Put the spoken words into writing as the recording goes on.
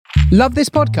Love this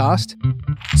podcast?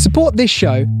 Support this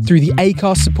show through the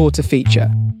Acast supporter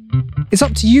feature. It's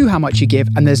up to you how much you give,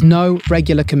 and there's no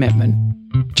regular commitment.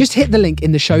 Just hit the link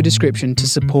in the show description to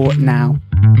support now.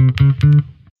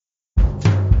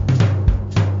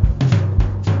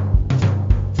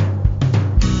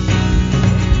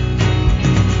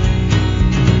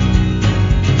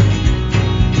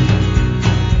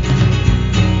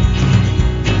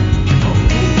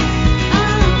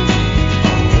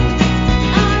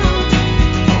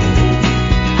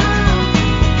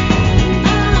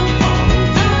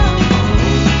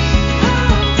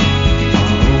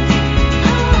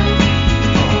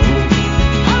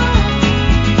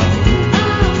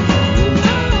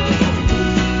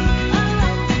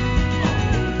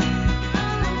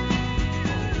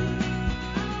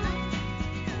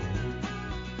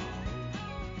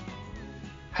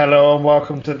 Hello and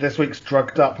welcome to this week's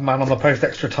Drugged Up Man on the Post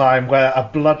Extra Time, where a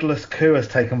bloodless coup has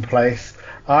taken place.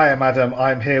 I am Adam.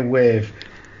 I'm here with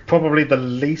probably the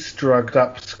least drugged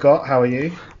up Scott. How are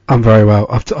you? I'm very well.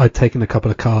 I've taken a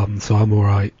couple of carbs, so I'm all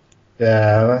right.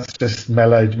 Yeah, that's just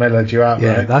mellowed you out.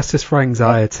 Yeah, right? That's just for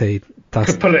anxiety.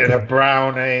 Could put it in a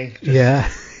brownie.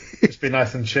 Just be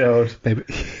nice and chilled. Maybe.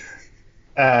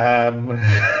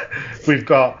 We've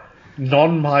got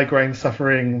non-migraine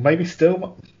suffering, maybe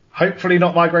still. Hopefully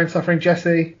not migraine suffering,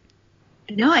 Jessie.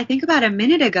 No, I think about a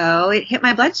minute ago it hit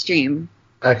my bloodstream.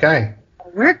 Okay.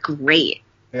 We're great.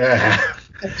 Yeah.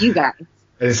 You guys.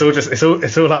 It's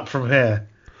all up from here.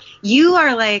 You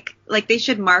are like they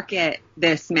should market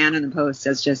this Man on the Post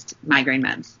as just migraine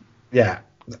meds. Yeah.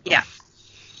 Yeah.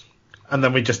 And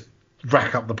then we just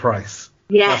rack up the price.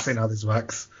 Yes. That's seen how this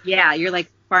works. Yeah, you're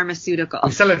like pharmaceutical.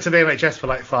 We sell it to the NHS for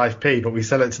like 5p, but we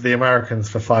sell it to the Americans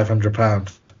for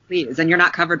 £500. Please, and you're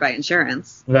not covered by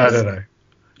insurance. No.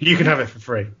 You can have it for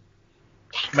free.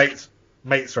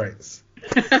 Mates rates.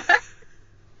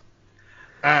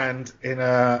 And in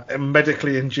a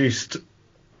medically induced,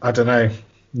 I don't know,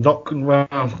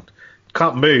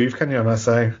 can't move, can you, Emma?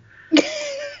 So.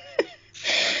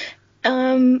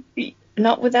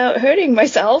 Not without hurting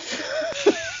myself.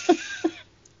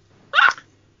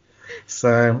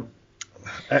 So.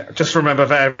 Just remember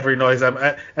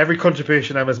that every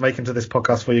contribution Emma's making to this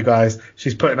podcast for you guys,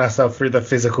 she's putting herself through the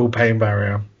physical pain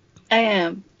barrier. I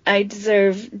am. I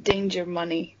deserve danger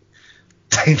money.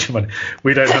 Danger money?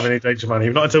 We don't have any danger money.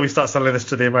 Not until we start selling this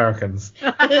to the Americans.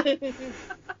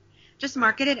 Just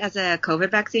market it as a COVID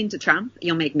vaccine to Trump.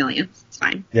 You'll make millions. It's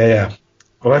fine. Yeah.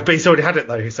 Well, but he's already had it,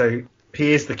 though, so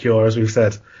he is the cure, as we've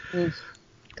said.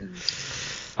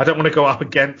 I don't want to go up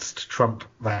against Trump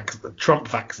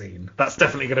vaccine. That's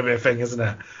definitely going to be a thing, isn't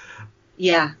it?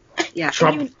 Yeah.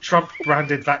 Trump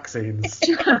branded vaccines.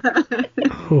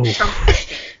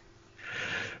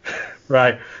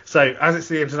 Right. So as it's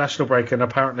the international break, and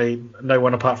apparently no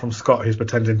one apart from Scott, who's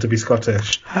pretending to be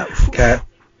Scottish,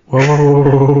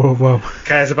 Whoa.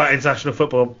 cares about international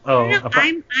football.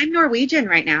 I'm Norwegian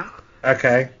right now.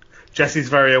 Okay. Jesse's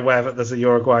very aware that there's a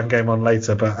Uruguayan game on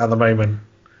later, but at the moment,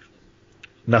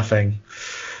 nothing.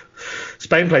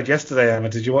 Spain played yesterday, Emma.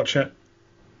 Did you watch it?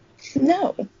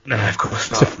 No. No, of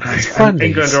course not.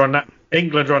 No.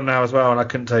 England are on now as well, and I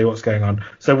couldn't tell you what's going on.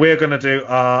 So we're going to do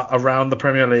our Around the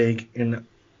Premier League in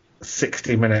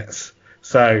 60 minutes.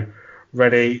 So,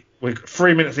 ready? We're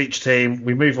 3 minutes each team.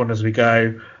 We move on as we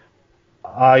go.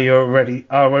 Are you ready?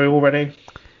 Are we all ready?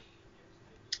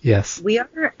 Yes. We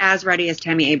are as ready as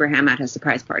Tammy Abraham at his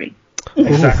surprise party.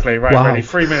 Exactly. Right, wow. Ready?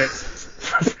 3 minutes.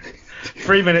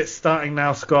 3 minutes starting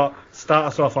now, Scott. Start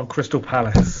us off on Crystal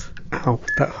Palace. Ow,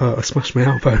 that hurt. I smashed my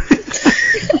elbow.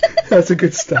 That's a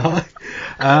good start.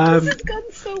 This has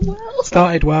gone so well.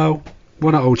 Started well.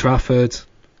 Won at Old Trafford.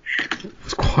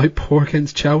 Was quite poor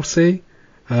against Chelsea.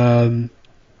 Then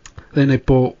they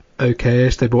bought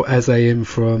okayish. They bought Eze in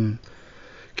from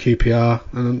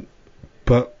QPR.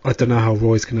 But I don't know how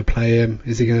Roy's going to play him.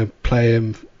 Is he going to play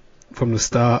him from the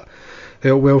start? They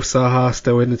got Will Zaha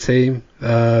still in the team.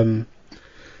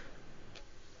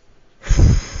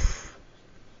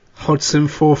 Hodgson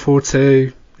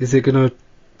 4-4-2. Is he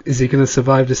gonna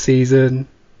survive the season?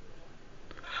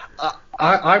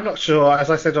 I'm not sure.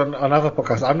 As I said on other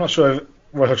podcasts, I'm not sure if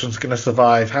Roy Hodgson's going to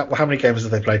survive. How many games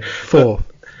have they played? 4. But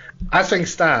as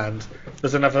things stand,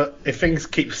 there's another. If things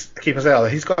keep us ill,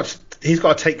 he's got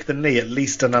to take the knee at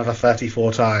least another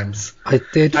 34 times. I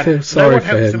did and feel sorry no one for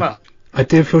helps him. him up. I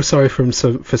did feel sorry for him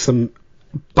for some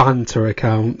banter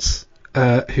accounts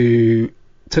who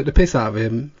took the piss out of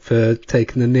him for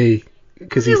taking the knee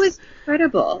because it was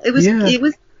incredible. It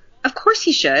was. Of course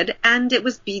he should, and it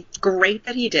was great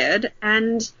that he did.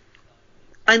 And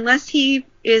unless he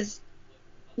is,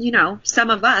 some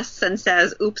of us and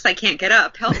says, "Oops, I can't get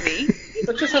up. Help me."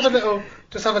 But just have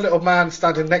a little man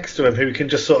standing next to him who can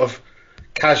just sort of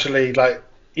casually,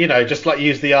 just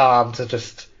use the arm to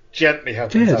just gently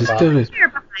help himself up. Do it. Here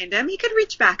behind him, he could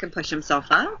reach back and push himself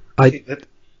up. He's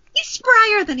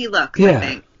sprier than he looks. I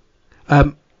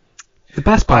think. The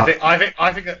best part. I think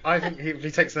if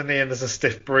he takes the knee and there's a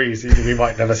stiff breeze, we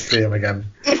might never see him again.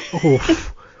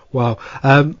 Oof. Wow.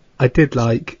 I did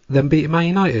like them beating Man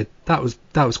United. That was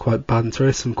quite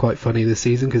banterous and quite funny this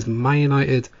season because Man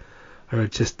United are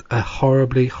just a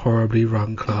horribly, horribly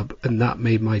run club, and that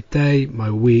made my day, my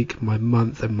week, my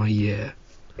month, and my year.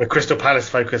 We're Crystal Palace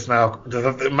focused now.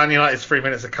 The Man United's 3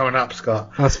 minutes are coming up,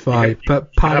 Scott. That's fine,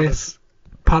 but Palace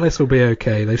will be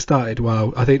okay. They've started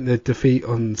well. I think the defeat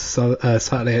on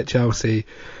Saturday at Chelsea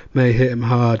may hit them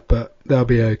hard, but they'll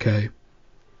be okay.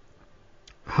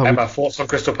 Emma, thoughts on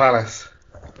Crystal Palace?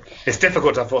 It's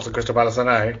difficult to have thoughts on Crystal Palace, I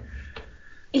know.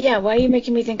 Yeah, why are you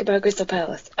making me think about Crystal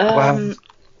Palace?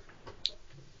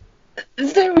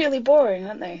 They're really boring,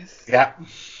 aren't they? Yeah.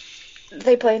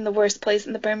 They play in the worst place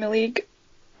in the Premier League.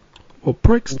 Well,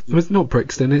 it's not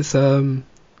Brixton, it's...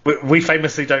 We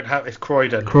famously don't have... It's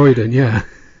Croydon. Croydon, yeah.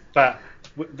 But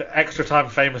the Extra Time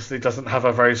famously doesn't have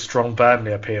a very strong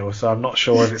Burnley appeal, so I'm not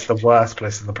sure if it's the worst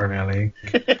place in the Premier League.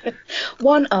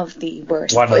 One of the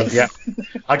worst places. Yeah.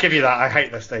 I'll give you that. I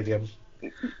hate their stadium.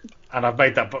 And I've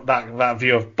made that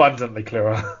view abundantly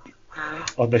clearer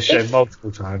on this show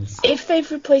multiple times. If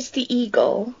they've replaced the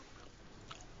Eagle,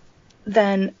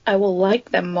 then I will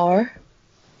like them more.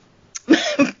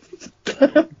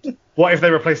 What if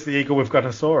they replace the Eagle with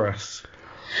Gunnosaurus?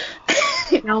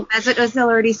 No, Mesut Ozil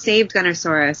already saved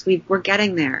Gunnosaurus. We're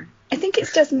getting there. I think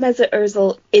it's just Mesut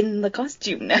Ozil in the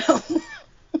costume now.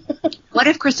 What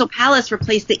if Crystal Palace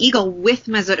replaced the Eagle with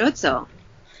Mesut Ozil?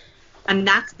 And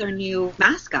that's their new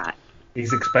mascot.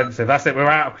 He's expensive. That's it. We're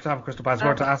out of time for Crystal Palace.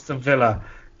 We're on to Aston Villa.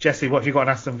 Jesse, what have you got on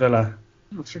Aston Villa?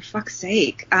 Oh, for fuck's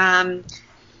sake.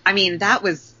 That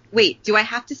was... Wait, do I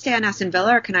have to stay on Aston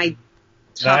Villa or can I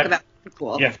talk about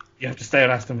Liverpool? Yeah, you have to stay on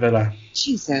Aston Villa.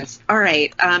 Jesus. All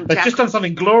right. They've just done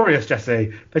something glorious,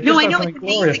 Jesse. They've just done something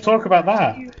glorious. Talk about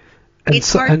that.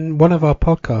 And one of our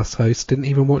podcast hosts didn't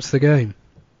even watch the game.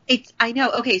 I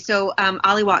know. Okay, so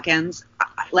Ollie Watkins,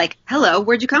 hello,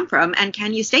 where'd you come from? And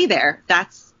can you stay there?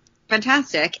 That's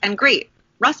fantastic and great.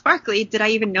 Ross Barkley, did I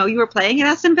even know you were playing at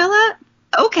Aston Villa?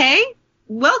 Okay,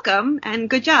 welcome and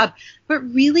good job.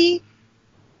 But really,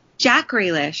 Jack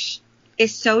Grealish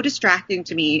is so distracting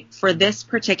to me for this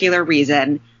particular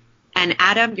reason. And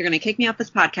Adam, you're going to kick me off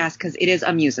this podcast because it is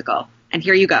a musical. And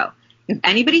here you go. If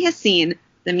anybody has seen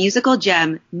the musical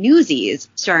gem Newsies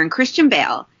starring Christian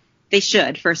Bale, they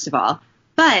should, first of all.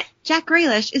 But Jack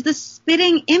Grealish is the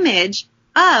spitting image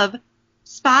of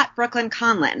Spot Brooklyn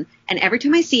Conlon. And every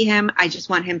time I see him, I just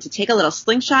want him to take a little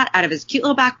slingshot out of his cute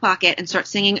little back pocket and start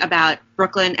singing about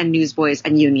Brooklyn and Newsboys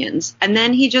and unions. And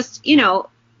then he just,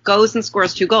 goes and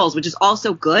scores 2 goals, which is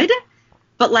also good.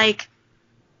 But,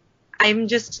 I'm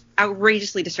just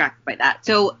outrageously distracted by that.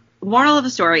 So, moral of the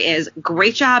story is,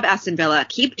 great job, Aston Villa.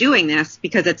 Keep doing this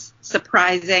because it's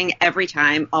surprising every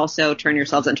time. Also, turn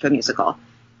yourselves into a musical.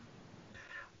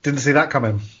 Didn't see that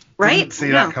coming. Right? Didn't see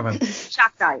that coming.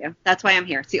 Shocked value. That's why I'm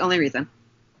here. It's the only reason.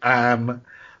 I'm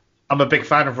a big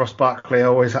fan of Ross Barkley. I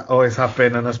always have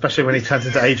been, and especially when he turns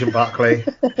into Agent Barkley.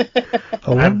 I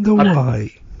wonder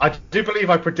why. I do believe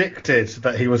I predicted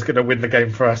that he was going to win the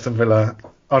game for Aston Villa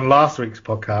on last week's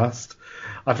podcast.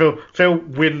 I feel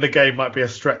win the game might be a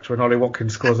stretch when Ollie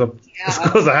Watkins scores a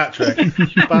hat-trick.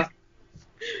 But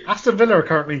Aston Villa are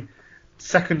currently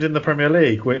second in the Premier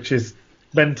League, which is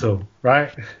mental,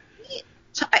 right?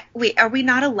 Wait, are we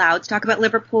not allowed to talk about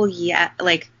Liverpool yet?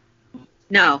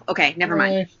 No. Okay, never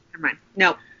mind.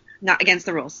 No, not against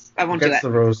the rules. I won't do it. Against the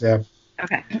rules, yeah.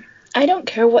 Okay. I don't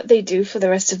care what they do for the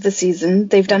rest of the season.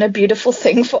 They've done a beautiful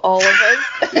thing for all of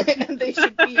us. And they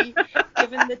should be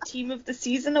given the Team of the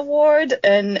Season award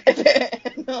and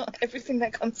everything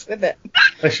that comes with it.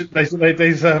 They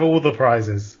deserve all the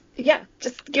prizes. Yeah,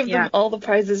 just give them all the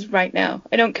prizes right now.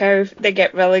 I don't care if they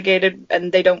get relegated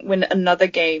and they don't win another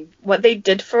game. What they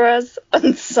did for us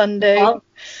on Sunday...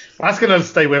 That's going to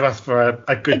stay with us for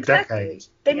a good decade.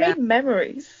 They made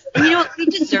memories. And you know what? We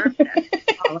deserve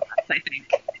it. All of us, I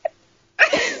think.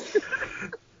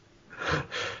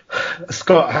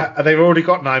 Scott, they've already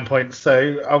got 9 points,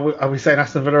 so are we saying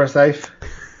Aston Villa are safe?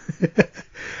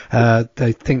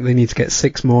 They think they need to get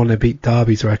 6 more and they beat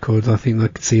Derby's record. I think they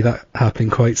could see that happening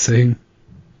quite soon.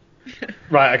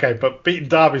 Right, okay, but beating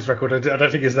Derby's record, I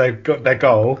don't think is their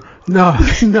goal. No,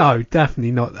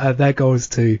 definitely not. Their goal is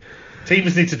to...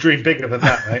 Teams need to dream bigger than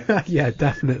that, mate. Yeah,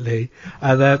 definitely.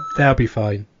 They'll be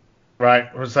fine. Right.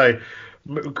 So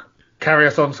carry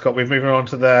us on, Scott. We're moving on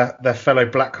to their fellow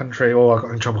Black Country. Oh, I got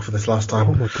in trouble for this last time.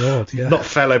 Oh my God, yeah. Not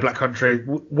fellow Black Country.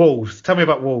 Wolves. Tell me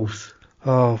about Wolves.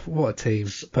 Oh, what a team!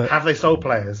 But have they sold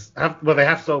players? They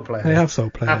have sold players. They have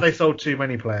sold players. Have they sold too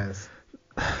many players?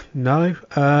 No.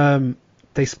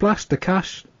 They splashed the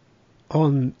cash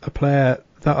on a player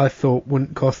that I thought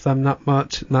wouldn't cost them that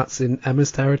much, and that's in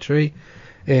Emma's territory,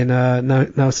 in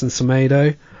Nelson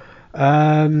Semedo.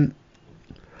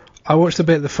 I watched a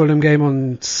bit of the Fulham game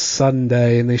on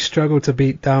Sunday, and they struggled to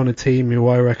beat down a team who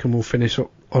I reckon will finish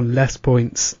on less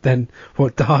points than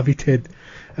what Derby did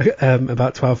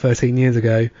about 12, 13 years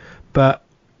ago. But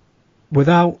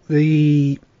without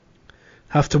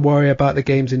have to worry about the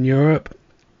games in Europe,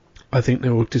 I think they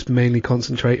will just mainly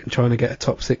concentrate on trying to get a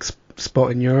top 6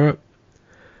 spot in Europe.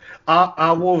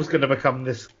 Are Wolves going to become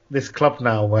this club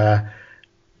now where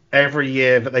every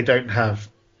year they don't have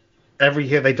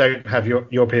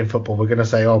European football, we're going to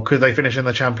say, could they finish in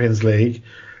the Champions League?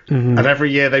 Mm-hmm. And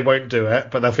every year they won't do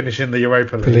it, but they'll finish in the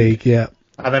Europa League. Yeah.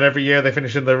 And then every year they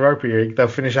finish in the Europa League, they'll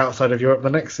finish outside of Europe the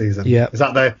next season. Yeah. Is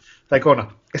that their corner?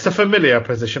 It's a familiar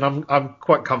position. I'm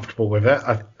quite comfortable with it.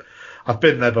 I've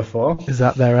been there before. Is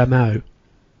that their MO?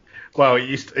 Well, it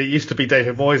used to be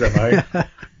David Moyes' MO.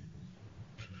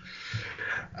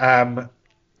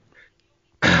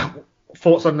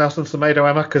 Thoughts on Nelson Semedo,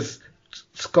 Emma? Because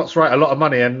Scott's right, a lot of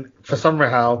money, and for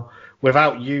somehow,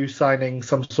 without you signing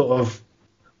some sort of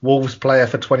Wolves player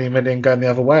for 20 million going the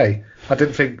other way, I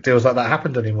didn't think deals like that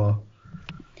happened anymore.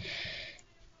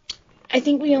 I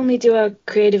think we only do our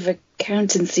creative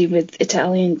accountancy with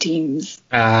Italian teams.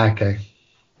 Okay.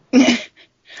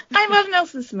 I love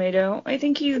Nelson Semedo. I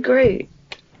think he's great.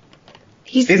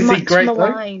 He's Is much he great,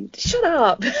 maligned. though? Shut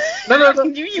up. No. I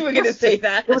knew you were going to say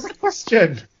that. It was a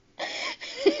question.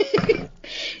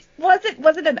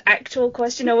 Was it an actual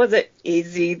question, or was it,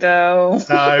 is he though?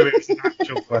 No, it's an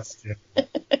actual question.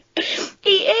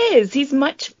 He is. He's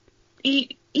much.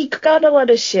 He got a lot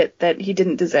of shit that he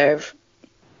didn't deserve.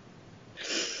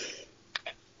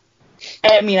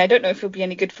 I mean, I don't know if he'll be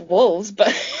any good for Wolves,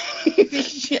 but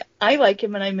I like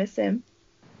him and I miss him.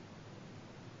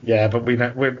 Yeah, but we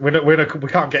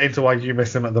can't get into why you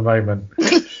miss him at the moment.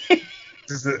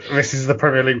 This is the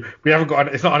Premier League. We haven't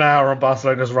got. It's not an hour on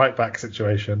Barcelona's right back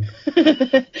situation.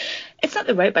 It's not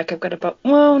the right back I've got about.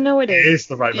 Well, no, it is. It is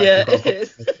the right back. Yeah, it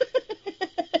is.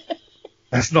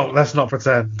 Let's not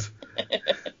pretend.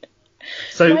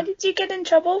 So why did you get in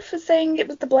trouble for saying it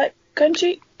was the Black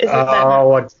Country? It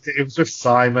was with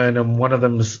Simon, and one of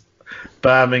them's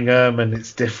Birmingham, and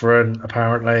it's different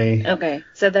apparently. Okay,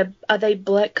 so are they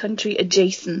Black Country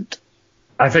adjacent?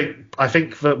 I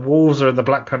think that Wolves are in the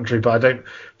Black Country, but I don't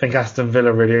think Aston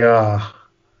Villa really are.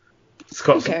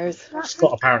 Who cares?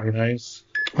 Scott apparently knows.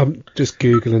 I'm just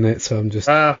Googling it, so I'm just...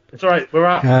 it's all right, we're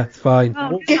up. Yeah, it's fine.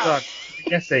 Oh, Wolves done.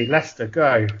 Jesse, Leicester,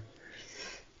 go.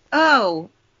 I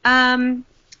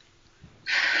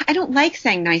don't like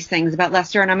saying nice things about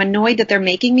Leicester, and I'm annoyed that they're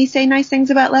making me say nice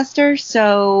things about Leicester,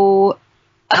 so...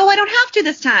 I don't have to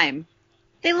this time.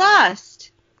 They lost.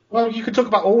 Well, you can talk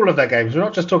about all of their games. We're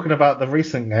not just talking about the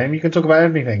recent game. You can talk about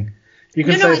anything. You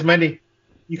can say as many...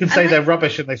 You can say they're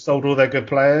rubbish and they've sold all their good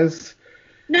players.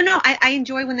 No, I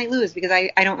enjoy when they lose because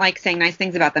I don't like saying nice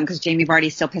things about them because Jamie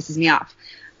Vardy still pisses me off.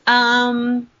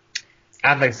 And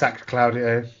they sacked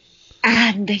Claudio.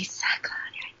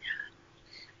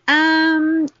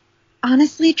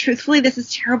 Honestly, truthfully, this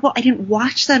is terrible. I didn't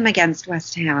watch them against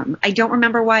West Ham. I don't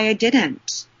remember why I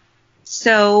didn't.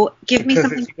 So give me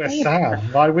something to West say about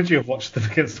Ham. Why would you have watched them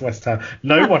against West Ham?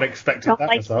 No one expected that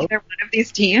result. Either one of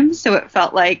these teams, so it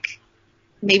felt like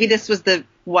maybe this was the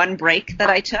one break that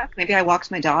I took. Maybe I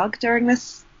walked my dog during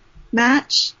this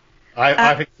match.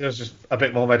 I think there was just a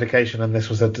bit more medication, and this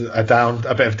was a bit of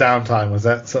downtime. Was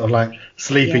that sort of like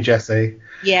sleepy, Jesse?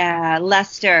 Yeah,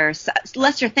 Leicester,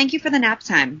 thank you for the nap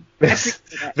time. This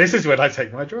is when I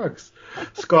take my drugs.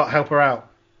 Scott, help her out.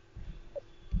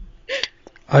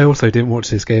 I also didn't watch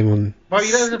this game on... Well,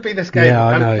 you don't have to be this game. Yeah,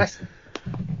 I know.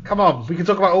 Come on, we can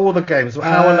talk about all the games. What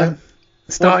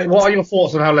are your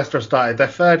thoughts on how Leicester started? They're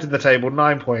third in the table,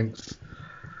 9 points.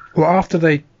 Well, after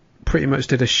they pretty much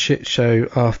did a shit show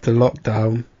after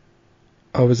lockdown,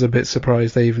 I was a bit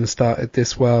surprised they even started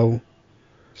this well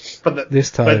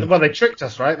this time. Well, they tricked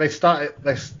us, right? They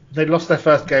lost their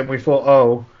first game. We thought,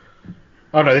 oh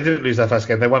no, they didn't lose their first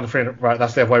game. They won the 3. Right,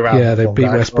 that's the other way around. Yeah, they beat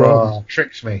West Brom. Oh,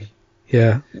 tricked me.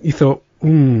 Yeah, you thought,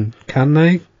 can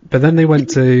they? But then they went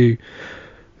to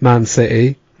Man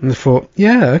City and they thought,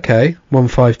 yeah, okay,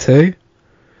 1-5-2.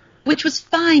 Which was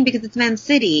fine because it's Man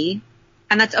City,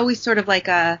 and that's always sort of like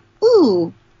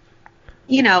okay.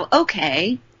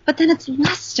 But then it's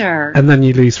Leicester. And then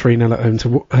you lose 3-0 at home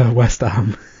to West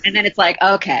Ham. And then it's like,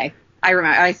 okay,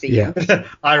 I see you.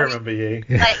 I remember you.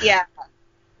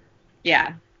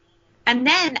 Yeah. And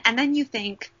then you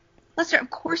think, Leicester, of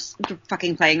course you're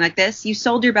fucking playing like this. You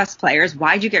sold your best players.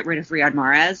 Why'd you get rid of Riyad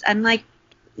Mahrez? And like,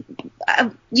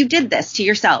 you did this to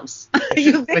yourselves.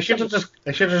 They should have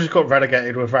just got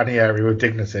relegated with Ranieri with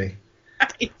dignity.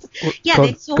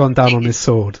 Right. Gone down on his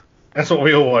sword. That's what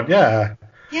we all want. Yeah.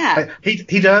 Yeah.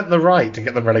 He'd earned the right to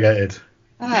get them relegated.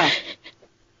 Oh.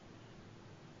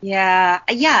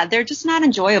 Yeah. They're just not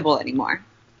enjoyable anymore.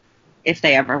 If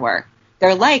they ever were,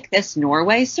 they're like this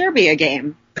Norway-Serbia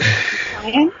game.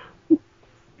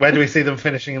 Where do we see them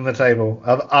finishing in the table?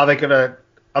 Are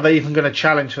they even gonna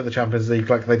challenge for the Champions League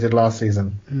like they did last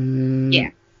season?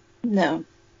 Yeah. No.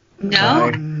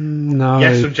 No.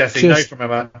 Yes from Jesse. No from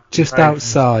Emma. Just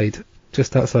outside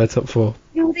top 4.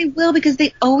 No, they will, because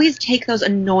they always take those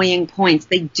annoying points.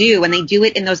 They do, and they do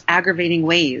it in those aggravating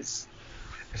ways.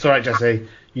 It's all right, Jesse.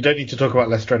 You don't need to talk about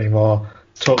Leicester anymore.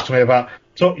 Talk to me about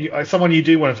someone you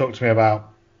do want to talk to me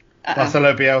about.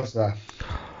 Marcelo Bielsa.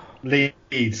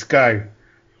 Leeds, go.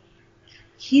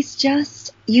 He's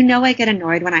just, I get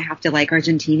annoyed when I have to like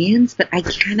Argentinians, but I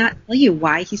cannot tell you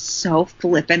why he's so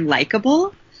flippin'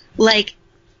 likable. Like,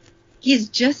 he's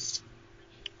just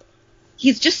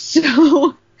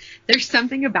so, there's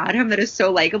something about him that is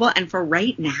so likable. And for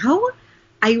right now,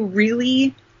 I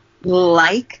really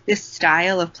like this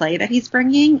style of play that he's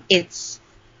bringing. It's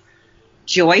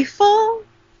joyful.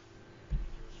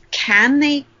 Can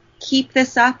they keep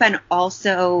this up and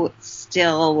also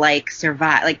still like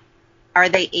survive? Like, are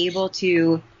they able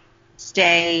to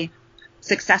stay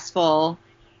successful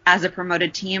as a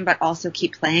promoted team but also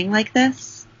keep playing like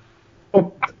this?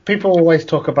 Well, people always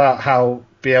talk about how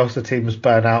Bielsa teams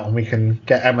burn out, and we can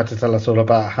get Emma to tell us all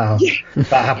about how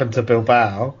that happened to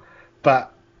Bilbao.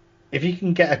 But if you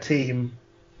can get a team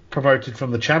promoted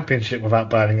from the Championship without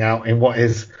burning out in what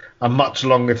is a much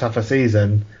longer, tougher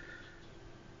season,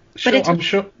 I'm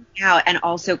sure. Out and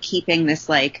also keeping this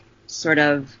like sort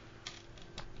of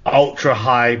ultra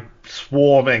high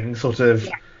swarming sort of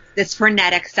this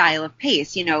frenetic style of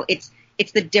pace.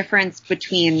 It's the difference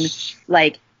between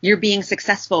like you're being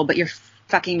successful but you're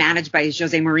fucking managed by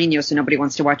Jose Mourinho, so nobody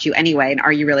wants to watch you anyway, and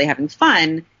are you really having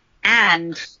fun?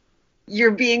 And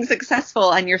you're being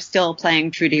successful and you're still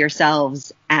playing true to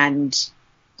yourselves and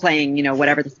playing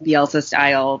whatever this Bielsa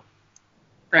style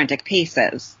frantic pace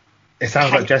is. It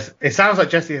sounds like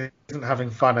Jessie isn't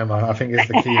having fun, Emma. I think is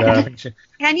the key there.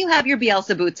 Can you have your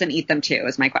Bielsa boots and eat them too,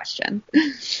 is my question.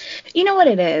 You know what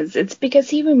it is? It's because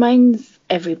he reminds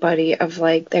everybody of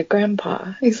like their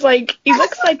grandpa. He's like, he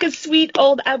looks like a sweet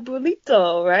old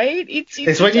abuelito, right?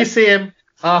 It's when you see him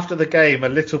after the game a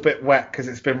little bit wet because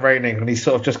it's been raining and he's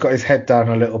sort of just got his head down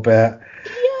a little bit.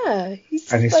 Yeah. He's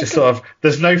just sort of,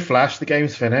 there's no flash, the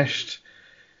game's finished.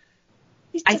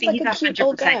 I think he's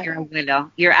 100% your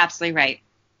abuelo. You're absolutely right.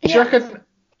 Yeah. Do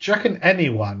you reckon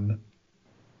anyone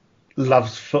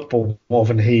loves football more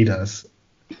than he does?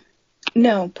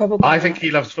 No, probably I not. think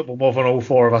he loves football more than all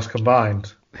four of us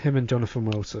combined. Him and Jonathan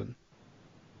Wilson.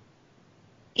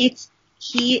 He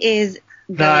is...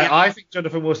 No, I think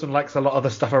Jonathan Wilson likes a lot of the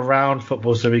stuff around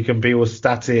football so he can be all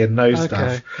statty and know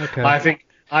stuff. Okay.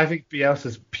 I think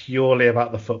Bielsa's purely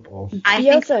about the football.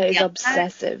 Bielsa is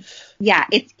obsessive. Yeah,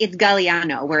 it's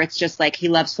Galliano, where it's just like he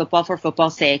loves football for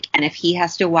football's sake, and if he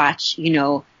has to watch,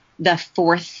 the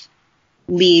fourth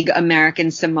league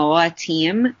American Samoa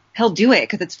team, he'll do it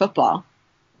because it's football.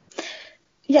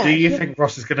 Yeah. Do you think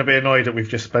Ross is going to be annoyed that we've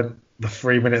just spent the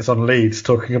 3 minutes on Leeds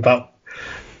talking about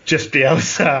just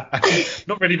Bielsa?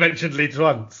 Not really mentioned Leeds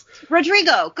once.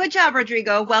 Rodrigo, good job,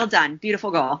 Rodrigo. Well done.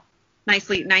 Beautiful goal.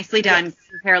 Nicely done. Yes.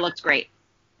 Your hair looked great.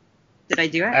 Did I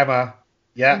do it? Emma,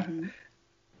 yeah. Mm-hmm.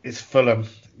 It's Fulham.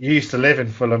 You used to live in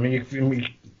Fulham. You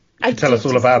can tell us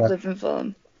all about it. I live in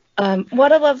Fulham.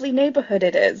 What a lovely neighbourhood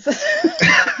it is.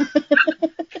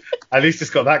 At least it's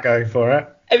got that going for it.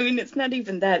 I mean, it's not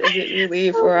even that, is it really,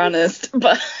 if we're honest?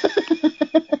 But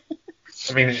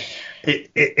I mean,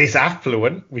 it's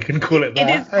affluent. We can call it that.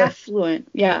 It is affluent,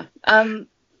 yeah.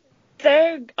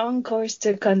 They're on course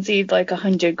to concede like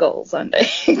 100 goals on day.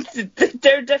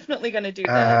 They're definitely going to do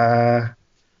that.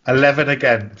 11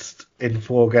 against in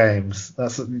 4 games.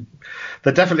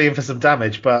 They're definitely in for some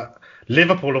damage, but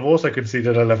Liverpool have also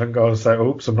conceded 11 goals, so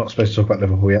oops, I'm not supposed to talk about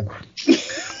Liverpool yet.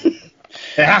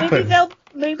 It happens.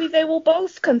 Maybe they will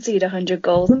both concede 100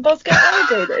 goals and both get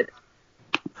relegated.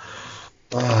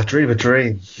 Dream a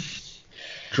dream.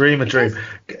 Dream a dream.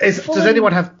 Does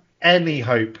anyone have any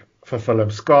hope for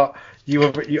Fulham. Scott,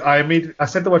 I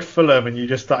said the word Fulham and you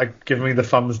just started giving me the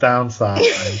thumbs down sign.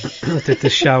 I did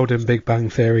the Sheldon Big Bang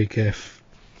Theory gif.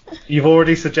 You've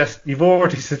already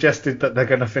suggested that they're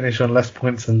going to finish on less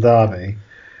points than Derby.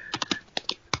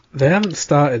 They haven't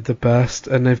started the best,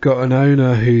 and they've got an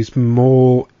owner who's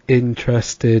more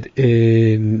interested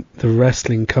in the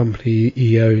wrestling company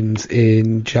he owns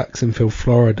in Jacksonville,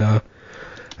 Florida.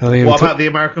 What about the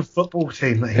American football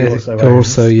team that he also owns?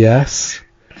 Also, yes.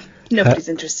 Nobody's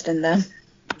interested in them.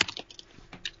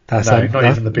 Not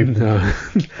even the people. No.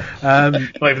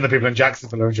 Not even the people in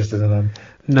Jacksonville are interested in them.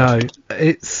 No,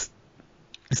 it's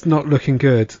not looking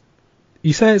good.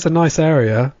 You say it's a nice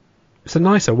area. It's a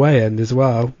nice away end as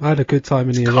well. I had a good time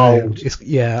in the away. It's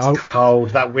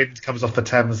cold. That wind comes off the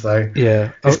Thames though.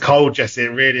 Yeah. It's cold, Jesse. It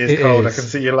really is cold. I can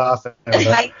see you laughing.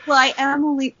 I am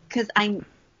only because I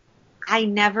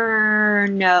never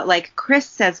know. Like Chris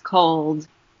says cold,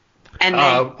 and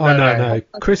no.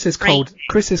 Chris is cold.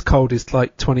 Chris is cold is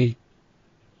like 19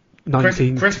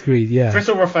 degrees. Yeah. Chris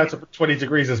will refer to 20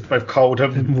 degrees as both cold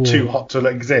and too hot to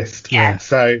exist. Yeah.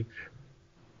 So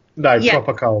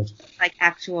proper cold. Like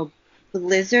actual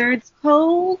blizzards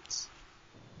cold,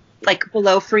 like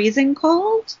below freezing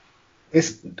cold.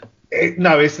 It's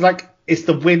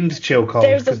the wind chill cold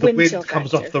because the wind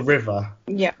comes off the river.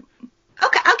 Yeah.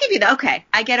 Okay, I'll give you that. Okay,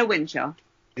 I get a wind chill.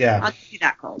 Yeah. I'll give you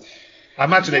that cold. I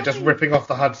imagine it just ripping off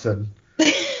the Hudson.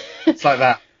 It's like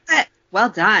that. Well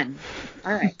done.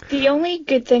 All right. The only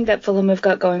good thing that Fulham have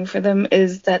got going for them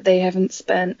is that they haven't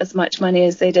spent as much money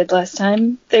as they did last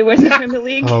time they were in the Premier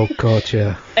League. Oh, God,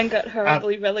 yeah. And got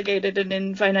horribly relegated and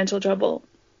in financial trouble.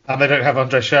 And they don't have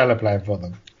Andre Schürrle playing for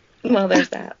them. Well, there's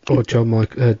that. Or John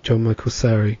Michael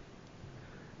Seri.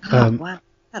 Wow.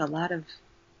 Had a lot of...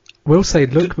 We'll say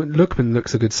Lookman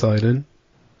looks a good signing.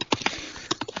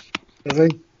 Does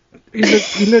he?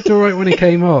 He looked all right when he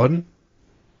came on.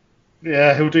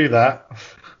 Yeah, he'll do that.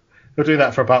 He'll do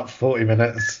that for about 40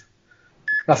 minutes.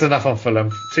 That's enough on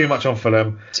Fulham. Too much on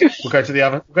Fulham. We'll go to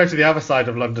the other side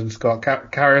of London, Scott.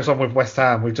 Carry us on with West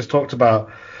Ham. We've just talked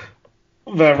about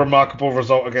their remarkable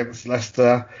result against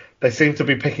Leicester. They seem to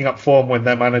be picking up form when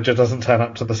their manager doesn't turn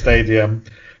up to the stadium.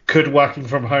 Could working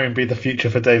from home be the future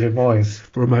for David Moyes?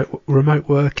 Remote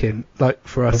working, like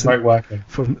for us. Remote working.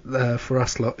 For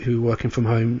us lot who are working from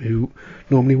home, who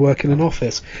normally work in an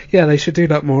office. Yeah, they should do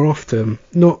that more often.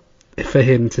 Not for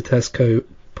him to test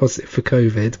positive for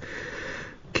COVID,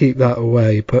 keep that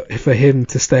away, but for him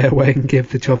to stay away and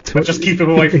give the job to... But just keep him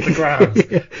away from the ground.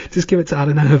 Yeah, just give it to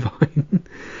Alan Irvine.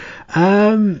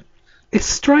 It's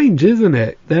strange, isn't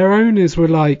it? Their owners were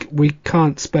like, we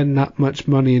can't spend that much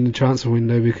money in the transfer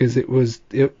window because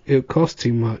it cost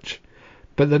too much.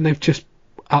 But then they've just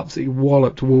absolutely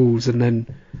walloped Wolves and then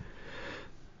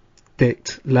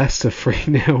dicked Leicester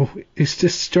 3-0. It's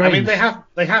just strange. I mean,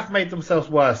 they have made themselves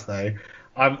worse though.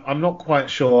 I'm not quite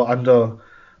sure under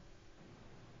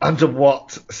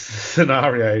what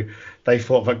scenario they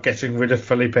thought that getting rid of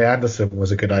Felipe Anderson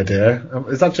was a good idea.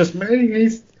 Is that just me?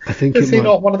 Is he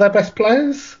not one of their best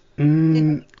players?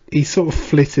 He sort of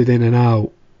flitted in and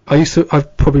out.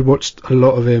 I've probably watched a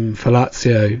lot of him for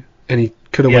Lazio, and he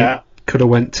could have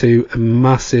went to a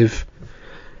massive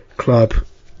club.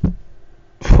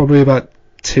 Probably about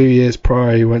 2 years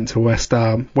prior, he went to West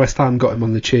Ham. West Ham got him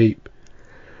on the cheap.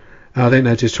 I think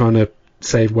they're just trying to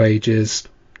save wages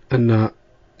and that,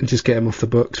 and just get him off the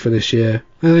books for this year.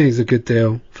 I think it's a good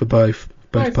deal for both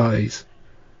parties.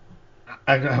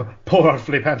 And poor old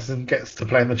Felipe Anderson gets to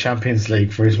play in the Champions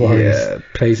League for his Warriors. Yeah,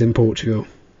 plays in Portugal.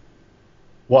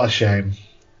 What a shame.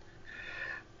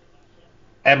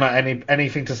 Emma,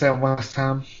 anything to say on West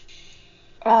Ham?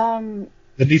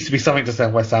 There needs to be something to say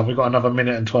on West Ham. We've got another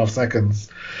minute and 12 seconds.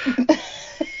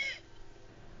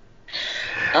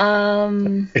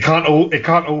 It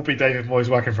can't all be David Moyes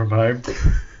working from home.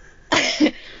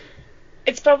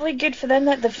 It's probably good for them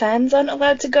that the fans aren't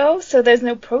allowed to go, so there's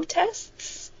no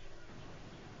protests.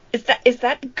 Is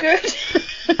that good?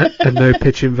 And no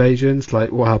pitch invasions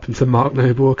like what happened to Mark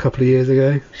Noble a couple of years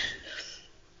ago.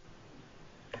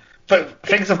 But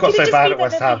things have got so bad at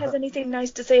West Ham. Nobody has anything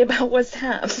nice to say about West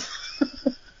Ham.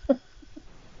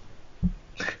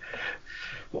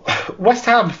 West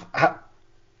Ham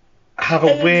have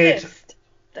a weird...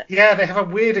 Yeah, they have a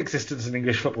weird existence in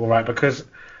English football, right? Because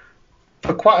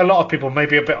for quite a lot of people,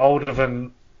 maybe a bit older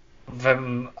than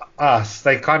us,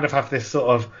 they kind of have this sort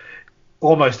of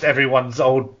almost everyone's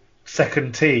old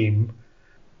second team,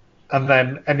 and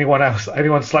then anyone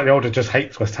slightly older just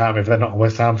hates West Ham if they're not a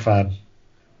West Ham fan.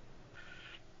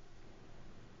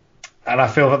 And I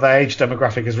feel that their age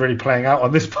demographic is really playing out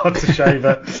on this pod to show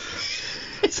that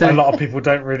say, a lot of people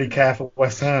don't really care for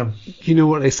West Ham. You know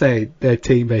what they say? Their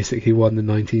team basically won the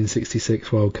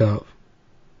 1966 World Cup.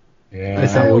 Yeah.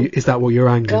 Is that what you're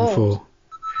angling for?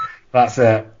 That's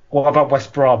it. What about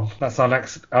West Brom? That's our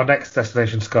next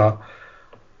destination, Scott.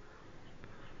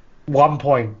 1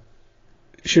 point.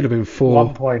 Should have been 4.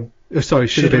 1 point.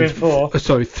 Should have been 4.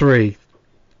 3.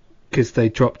 Because they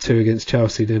dropped 2 against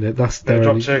Chelsea, didn't it? They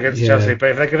dropped 2 against Chelsea,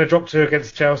 but if they're going to drop 2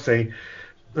 against Chelsea,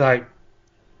 like,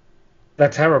 they're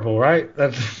terrible, right?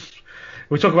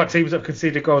 We talk about teams that have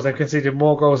conceded goals. They've conceded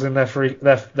more goals in their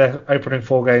opening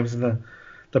 4 games in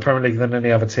the Premier League than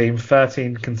any other team.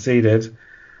 13 conceded.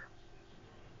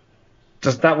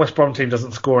 That West Brom team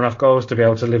doesn't score enough goals to be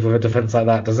able to live with a defence like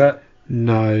that, does it?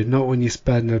 No, not when you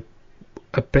spend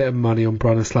a bit of money on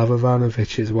Branislav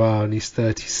Ivanovic as well, and he's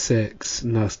 36,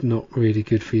 and that's not really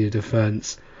good for your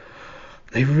defence.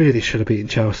 They really should have beaten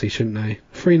Chelsea, shouldn't they?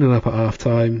 3-0 up at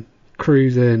half-time,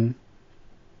 cruising,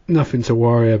 nothing to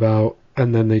worry about,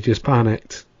 and then they just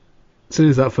panicked. As soon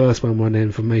as that first one went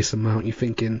in from Mason Mount, you're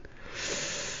thinking,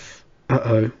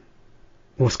 uh-oh,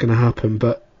 what's going to happen?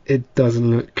 But it doesn't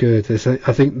look good.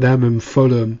 I think them and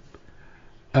Fulham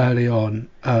early on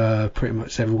pretty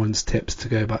much everyone's tips to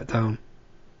go back down.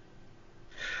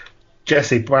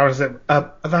 Jesse,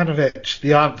 Ivanovic,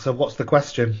 the answer, what's the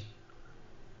question?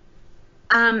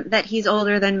 That he's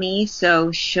older than me,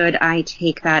 so should I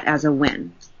take that as a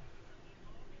win?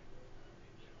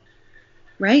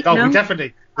 Right? Oh, no? we're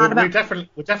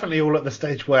definitely all at the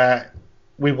stage where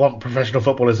we want professional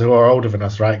footballers who are older than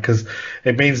us, right? Because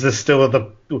it means we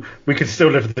can still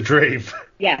live the dream.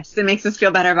 Yes, it makes us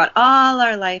feel better about all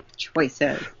our life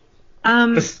choices.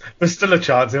 There's still a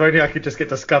chance. If only I could just get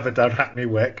discovered down Hackney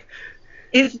Wick.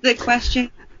 Is the question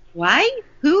why?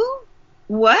 Who?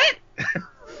 What?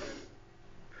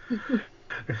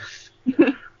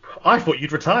 I thought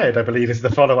you'd retired, I believe is the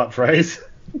follow-up phrase.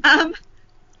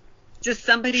 Does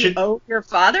somebody owe your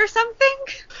father something?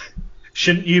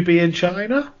 Shouldn't you be in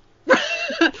China?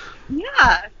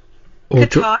 Yeah.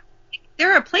 Qatar,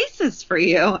 there are places for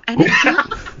you. And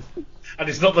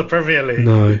it's not the Premier League.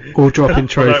 No. Or dropping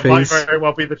trophies. It might very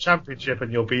well be the Championship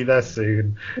and you'll be there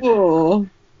soon. Oh.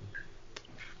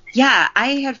 Yeah, I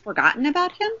had forgotten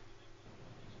about him.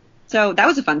 So that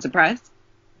was a fun surprise.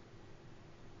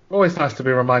 Always nice to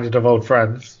be reminded of old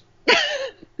friends.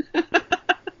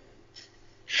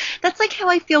 That's like how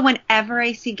I feel whenever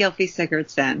I see Gylfi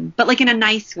Sigurdsson, but like in a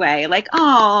nice way. Like,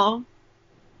 oh,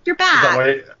 you're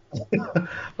back.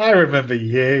 I remember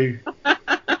you.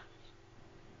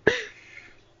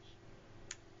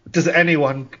 Does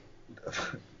anyone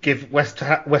give West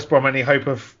Brom any hope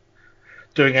of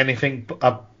doing anything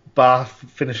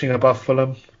finishing above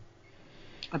Fulham?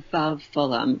 Above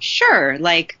Fulham? Sure,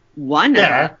 like one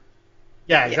above.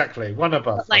 Yeah, exactly. One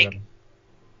above Fulham.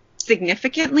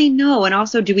 Significantly, no. And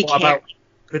also, do we care?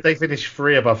 Could they finish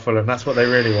 3 above Fulham? That's what they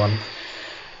really want.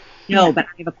 No, but I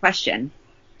have a question.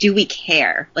 Do we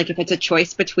care? Like, if it's a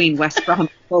choice between West Brom and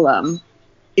Fulham,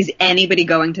 is anybody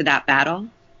going to that battle?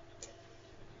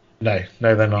 No,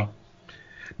 they're not.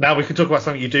 Now we can talk about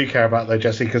something you do care about, though,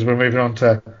 Jesse, because we're moving on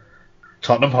to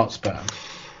Tottenham Hotspur.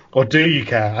 Or do you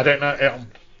care? I don't know.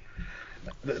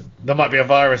 There might be a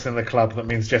virus in the club that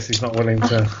means Jesse's not willing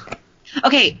to...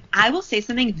 Okay, I will say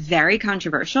something very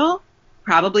controversial,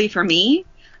 probably for me.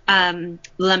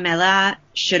 Lamela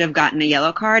should have gotten a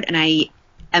yellow card, and I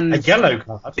am... A yellow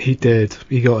card? He did.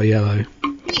 He got a yellow.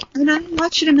 And I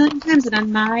watched it a million times, and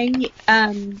on my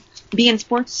beIN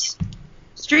Sports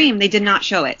stream, they did not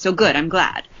show it. So good, I'm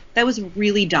glad. That was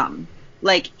really dumb.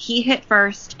 Like, he hit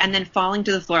first, and then falling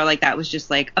to the floor like that was just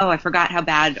like, oh, I forgot how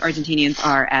bad Argentinians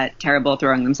are at terrible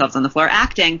throwing themselves on the floor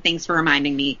acting. Thanks for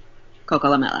reminding me, Coco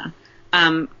Lamela.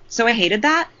 So I hated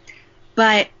that,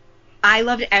 but I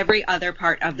loved every other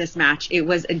part of this match. It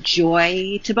was a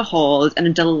joy to behold and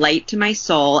a delight to my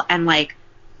soul. And like,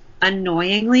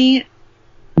 annoyingly,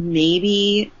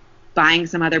 maybe buying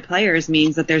some other players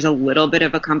means that there's a little bit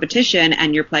of a competition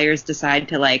and your players decide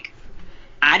to, like,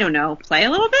 I don't know, play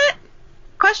a little bit?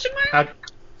 Question mark?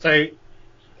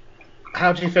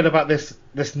 How do you feel about this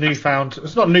newfound,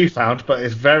 it's not newfound, but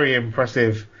it's very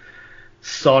impressive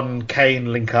Son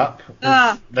Kane link up?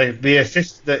 The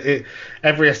assist,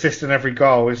 every assist and every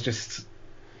goal is just...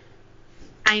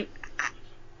 I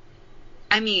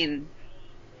mean,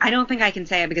 I don't think I can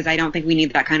say it because I don't think we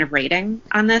need that kind of rating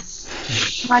on this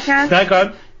podcast. No, go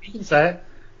on. You can say it.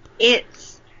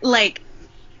 It's like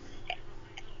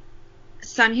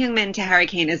Son Heung-min to Harry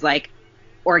Kane is like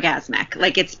orgasmic.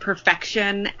 Like, it's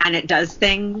perfection, and it does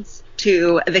things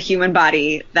to the human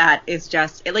body that is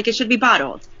just, it should be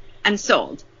bottled and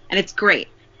sold, and it's great,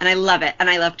 and I love it, and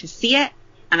I love to see it,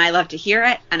 and I love to hear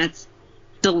it, and it's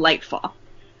delightful.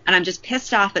 And I'm just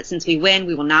pissed off that since we win,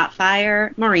 we will not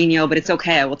fire Mourinho, but it's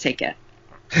okay, I will take it.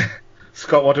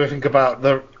 Scott, what do we think about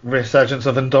the resurgence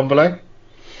of Ndombele?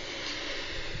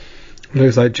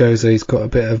 Looks like Jose's got a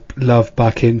bit of love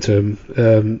back into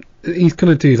him. He's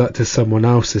going to do that to someone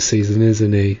else this season,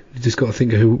 isn't he? You just got to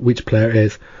think of which player it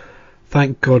is.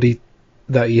 Thank God he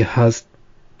has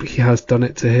done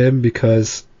it to him,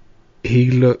 because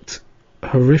he looked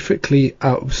horrifically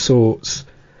out of sorts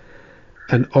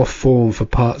and off form for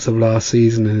parts of last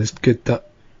season, and it's good that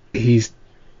he's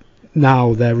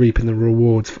now they're reaping the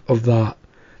rewards of that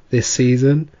this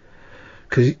season,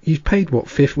 because you've paid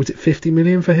was it 50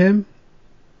 million for him,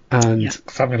 and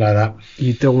something like that.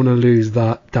 You don't want to lose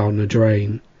that down the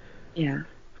drain. Yeah.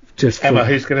 Emma,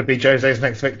 who's going to be Jose's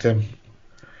next victim?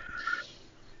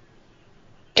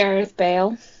 Gareth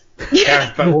Bale.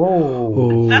 Gareth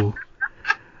Bale.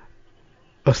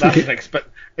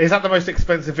 Is that the most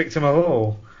expensive victim of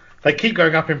all? They keep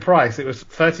going up in price. It was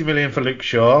 30 million for Luke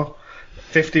Shaw,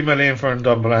 50 million for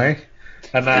Ndombele,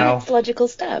 and now... That's a logical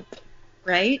step.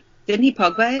 Right? Didn't he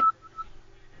Pogba it?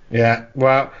 Yeah,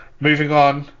 well, moving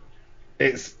on,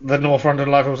 it's the North London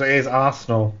rivals, it is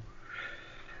Arsenal.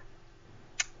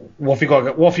 What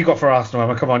have you got for Arsenal,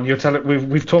 Emma? Come on,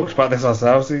 we've talked about this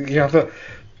ourselves. You have the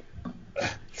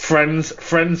friends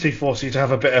who force you to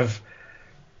have a bit of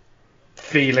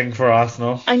feeling for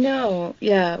Arsenal. I know,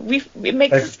 yeah. It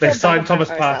makes us feel they've signed bad Thomas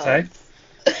about Partey.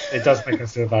 It does make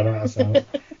us feel bad about ourselves.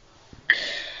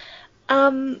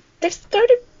 They've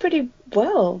started pretty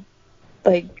well,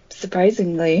 like,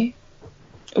 surprisingly,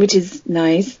 which is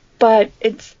nice. But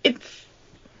it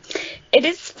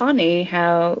is funny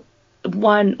how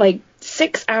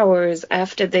 6 hours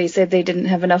after they said they didn't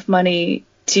have enough money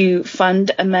to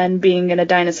fund a man being in a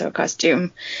dinosaur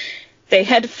costume, they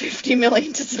had 50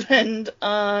 million to spend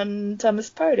on Thomas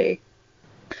Partey.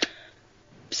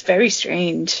 It's very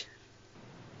strange.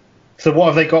 So what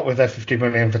have they got with their 50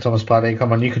 million for Thomas Partey?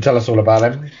 Come on, you can tell us all about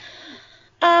him.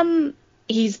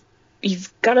 He's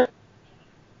got a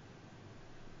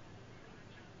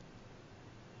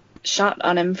shot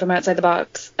on him from outside the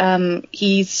box.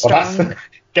 He's strong. Well,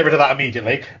 get rid of that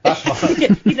immediately. That's not,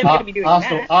 he's never going to be doing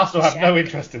that. Arsenal have no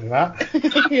interest in that.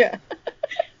 Yeah.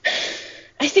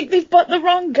 I think they've bought the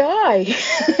wrong guy.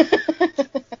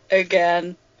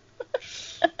 Again.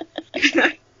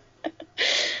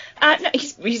 No,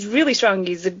 he's really strong.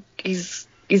 He's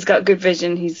got good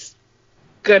vision. He's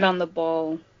good on the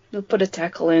ball. He'll put a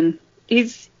tackle in.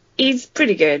 He's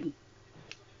pretty good.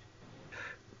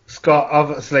 Scott,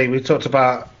 obviously, we talked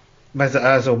about Mesut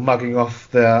Ozil mugging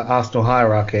off the Arsenal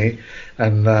hierarchy,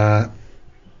 and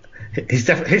his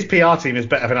PR team is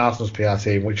better than Arsenal's PR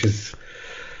team, which is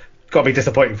got to be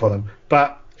disappointing for them.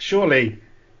 But surely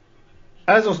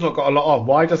Ozil's not got a lot on.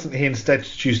 Why doesn't he instead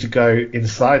choose to go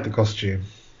inside the costume?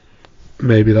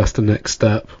 Maybe that's the next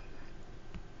step.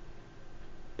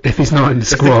 If he's not in the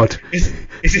squad,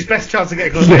 it's his best chance of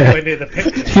getting anywhere near the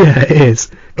pitch. Yeah, it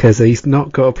is, because he's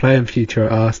not got a playing future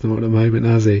at Arsenal at the moment,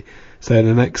 has he? So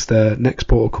the next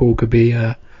port of call could be,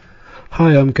 "Hi,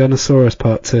 I'm Gunnosaurus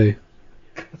Part 2."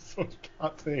 Gunnosaurus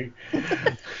Part 2.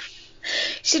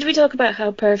 Should we talk about how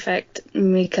perfect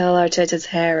Mikel Arteta's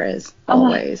hair is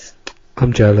always?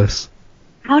 I'm jealous.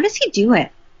 How does he do it?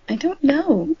 I don't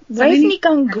know. Why hasn't he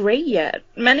gone grey yet?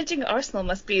 Managing Arsenal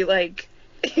must be like...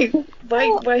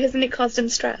 Why hasn't it caused him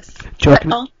stress? Do you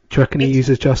reckon he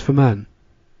uses Just for Men?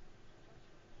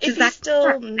 Is he's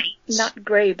still not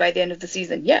grey by the end of the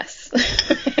season, yes.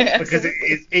 Because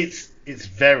it's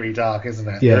very dark, isn't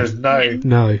it? Yeah. There's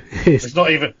no. There's not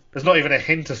even a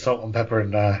hint of salt and pepper in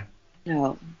there.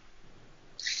 No,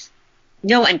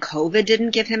 and COVID didn't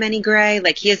give him any grey.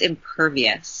 Like, he is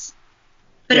impervious.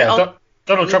 But yeah,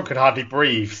 Donald Trump could hardly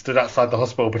breathe, stood outside the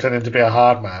hospital pretending to be a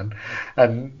hard man,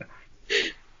 and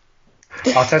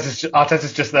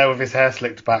Arteta's just there with his hair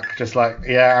slicked back, just like,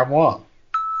 yeah, and what?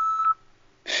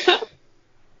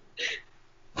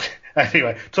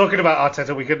 Anyway, talking about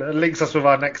Arteta, we can links us with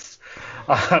our next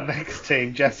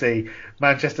team, Jesse,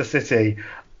 Manchester City.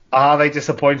 Are they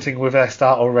disappointing with their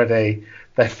start already?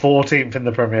 They're 14th in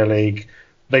the Premier League.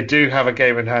 They do have a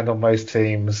game in hand on most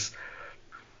teams.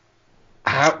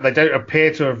 They don't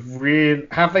appear to have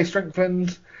have they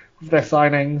strengthened with their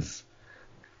signings?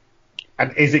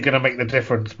 And is it going to make the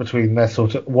difference between their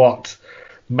sort of what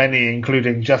many,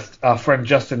 including just our friend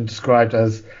Justin, described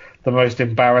as the most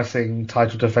embarrassing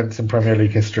title defence in Premier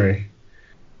League history?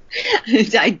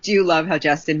 I do love how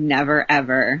Justin never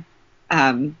ever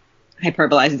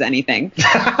hyperbolizes anything.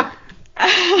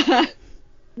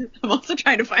 I'm also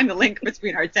trying to find the link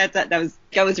between Arteta.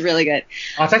 That was really good.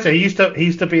 Arteta, he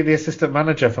used to be the assistant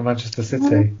manager for Manchester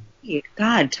City.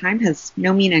 God, time has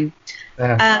no meaning.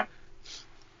 Yeah.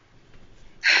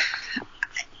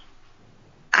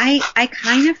 I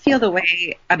kind of feel the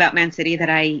way about Man City that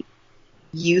I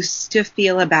used to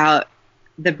feel about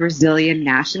the Brazilian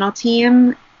national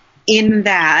team, in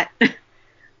that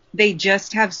they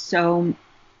just have so...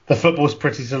 The football's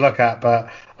pretty to look at,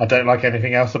 but I don't like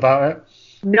anything else about it.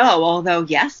 No, although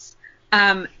yes.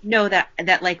 No,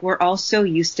 that like we're all so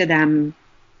used to them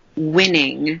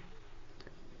winning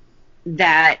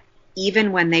that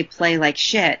even when they play like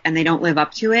shit and they don't live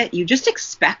up to it, you just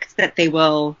expect that they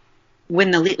will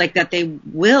win the league, like that they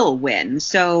will win.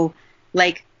 So,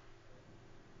 like,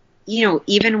 you know,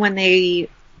 even when they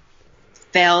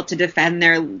fail to defend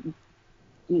their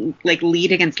like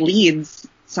lead against Leeds,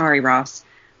 sorry, Ross.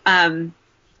 I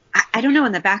don't know.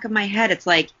 In the back of my head, it's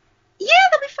like, yeah,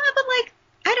 they'll be fine, but like,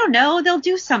 I don't know, they'll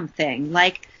do something.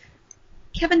 Like,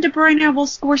 Kevin De Bruyne will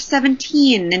score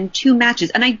 17 in 2 matches,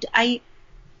 and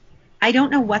I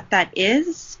don't know what that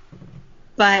is,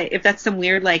 but if that's some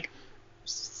weird like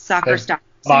soccer stuff.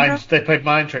 They played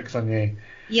mind tricks on you.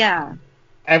 Yeah.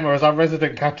 Emma, as our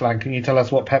resident Catalan, can you tell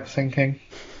us what Pep's thinking?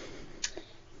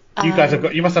 You guys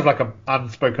you must have like an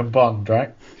unspoken bond,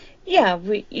 right? Yeah,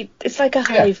 it's like a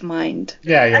hive mind.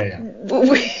 Yeah.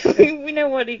 We know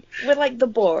we're like the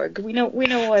Borg. We know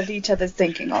what each other's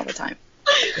thinking all the time.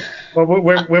 Well,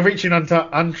 we're reaching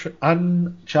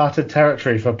uncharted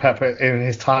territory for Pep in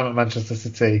his time at Manchester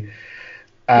City.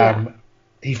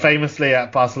 He famously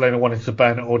at Barcelona wanted to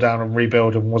burn it all down and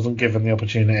rebuild and wasn't given the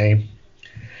opportunity.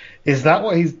 Is that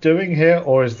what he's doing here,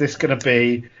 or is this going to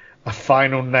be a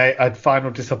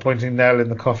final disappointing nail in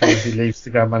the coffin as he leaves to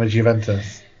go and manage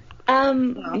Juventus?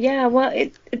 Yeah, well,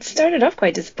 it started off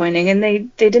quite disappointing, and they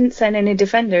didn't sign any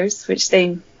defenders, which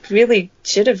they really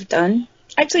should have done.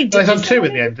 Actually, they signed 2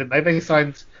 in the end, didn't they? They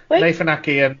signed Nathan Ake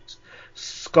and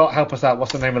Scott. Help us out.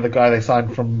 What's the name of the guy they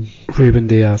signed from? Ruben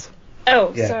Diaz.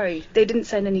 Oh, yeah. Sorry, they didn't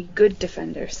sign any good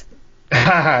defenders.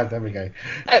 There we go.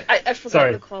 I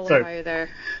forgot the qualifier there.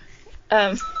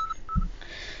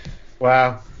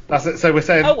 Wow, that's it. So we're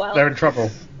saying they're in trouble.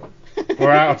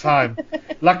 We're out of time.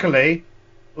 Luckily,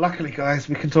 guys,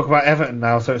 we can talk about Everton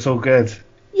now, so it's all good.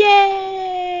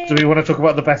 Yay! Do we want to talk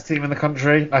about the best team in the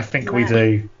country? I think we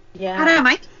do. Yeah. Adam,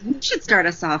 you should start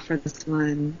us off for this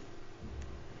one.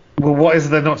 Well, what is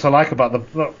there not to like about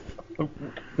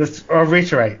I'll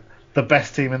reiterate, the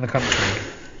best team in the country.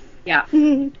 Yeah.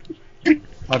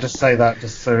 I'll just say that,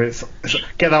 just so it's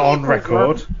get that on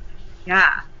record.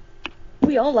 Yeah.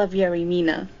 We all love Yerry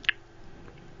Mina.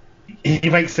 He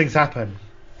makes things happen.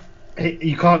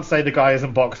 You can't say the guy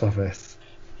isn't box office.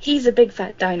 He's a big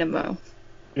fat dynamo.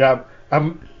 Yeah.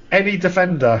 Any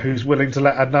defender who's willing to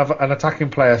let an attacking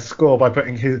player score by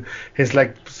putting his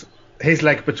leg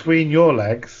between your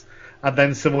legs and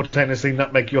then simultaneously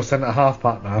nutmeg your centre half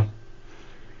partner.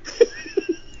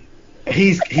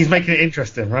 he's making it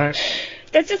interesting, right?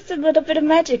 There's just a little bit of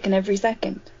magic in every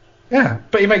second. Yeah,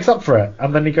 but he makes up for it,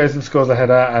 and then he goes and scores a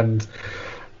header. And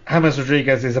James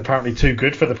Rodriguez is apparently too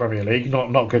good for the Premier League,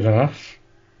 not good enough.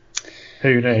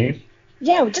 Who knew?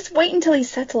 Yeah, just wait until he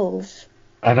settles.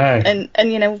 I know.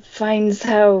 And finds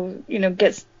how,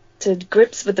 gets to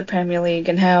grips with the Premier League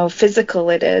and how physical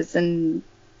it is, and,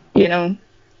 Well,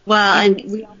 and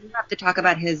we have to talk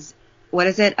about his, what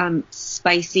is it,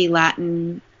 spicy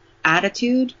Latin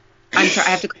attitude? I'm sorry, I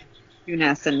have to call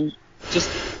Younes and just...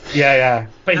 Yeah.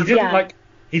 But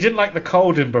he didn't like the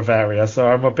cold in Bavaria, so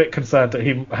I'm a bit concerned that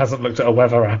he hasn't looked at a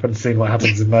weather app and seen what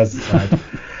happens in Merseyside.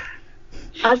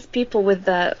 As people with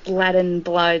that Latin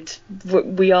blood,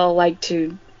 we all like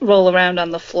to roll around on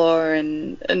the floor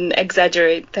and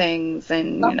exaggerate things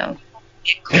and,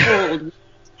 Get cold,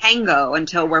 tango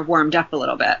until we're warmed up a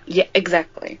little bit. Yeah,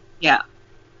 exactly. Yeah.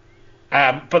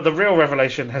 But the real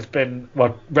revelations have been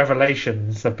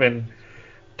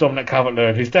Dominic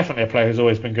Calvert-Lewin, who's definitely a player who's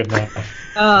always been good enough.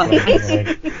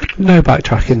 No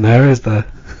backtracking there, is there?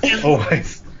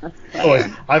 Always.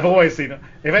 I've always seen it.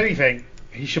 If anything,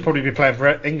 he should probably be playing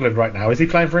for England right now. Is he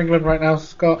playing for England right now,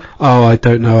 Scott? Oh, I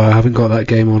don't know. I haven't got that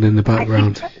game on in the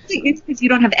background. I think it's because you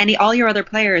don't have all your other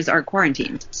players are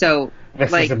quarantined. So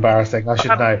this is embarrassing. I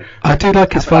should know. I do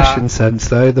like his fashion sense,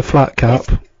 though. The flat cap.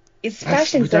 His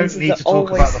fashion sense is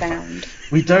always sound.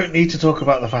 We don't need to talk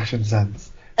about the fashion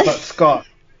sense. But Scott,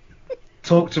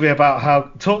 talk to me about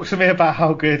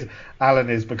how good Alan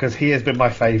is, because he has been my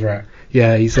favourite.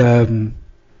 Yeah, he's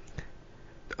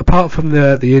apart from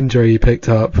the injury he picked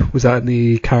up, was that in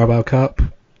the Carabao Cup?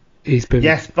 He's been...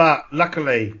 Yes, but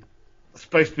luckily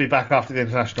supposed to be back after the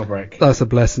international break. That's a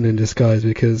blessing in disguise,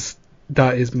 because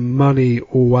that is money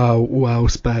well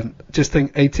spent. Just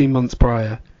think, 18 months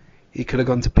prior, he could have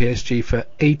gone to PSG for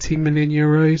 80 million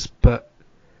euros, but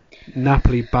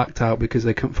Napoli backed out because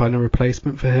they couldn't find a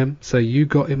replacement for him. So you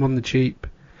got him on the cheap,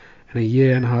 and a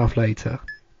year and a half later,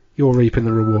 you're reaping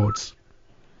the rewards.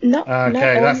 Not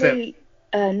only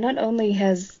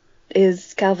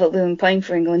is Calvert-Lewin playing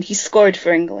for England, he scored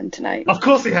for England tonight. Of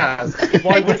course he has.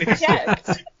 Why wouldn't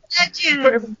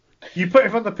he? You put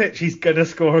him on the pitch, he's gonna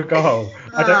score a goal.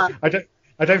 I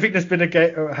don't think there's been a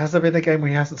game. Has there been a game where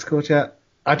he hasn't scored yet?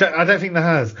 I don't think there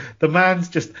has. The man's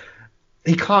just,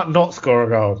 he can't not score a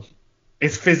goal.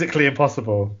 It's physically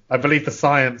impossible. I believe the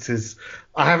science is.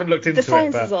 I haven't looked into it. The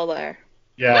science is all there.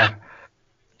 Yeah.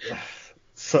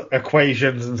 So,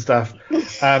 equations and stuff.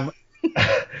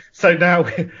 So now,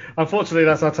 unfortunately,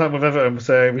 that's our time with Everton.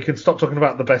 So we can stop talking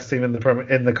about the best team in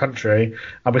the country,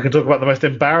 and we can talk about the most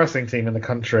embarrassing team in the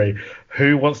country.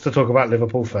 Who wants to talk about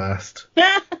Liverpool first? Ooh,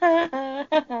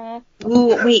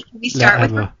 wait. Can we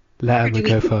start with? Let Emma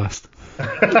go first.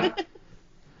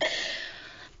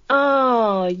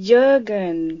 Oh,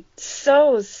 Jurgen.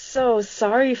 So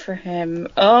sorry for him.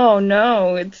 Oh,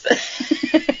 no. It's...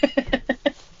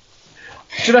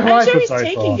 Do you know who I'm I sure feel he's sorry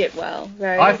taking for? it well,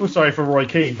 right? I feel sorry for Roy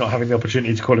Keane not having the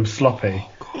opportunity to call him sloppy.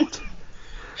 Oh, God.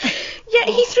 Yeah,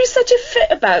 he threw such a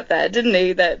fit about that, didn't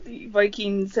he? That Roy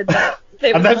Keane said that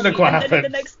they And were then look what happened. And then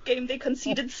in the next game they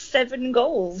conceded 7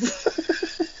 goals.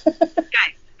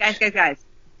 Guys.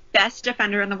 Best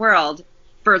defender in the world,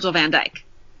 Virgil van Dijk.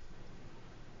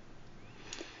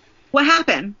 What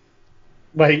happened?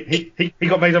 Well, he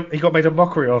got made a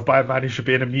mockery of by a man who should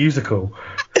be in a musical.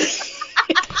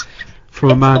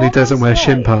 From a man who doesn't wear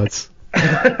shin pads.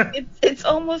 It's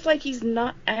almost like he's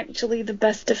not actually the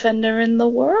best defender in the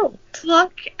world.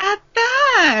 Look at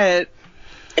that.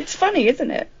 It's funny, isn't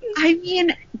it? I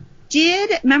mean,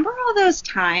 remember all those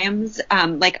times,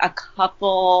 like a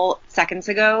couple seconds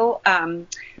ago,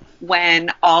 when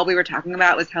all we were talking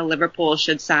about was how Liverpool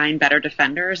should sign better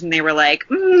defenders, and they were like,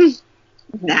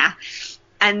 nah.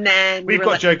 And then we've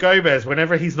got Joe Gomez.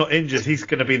 Whenever he's not injured, he's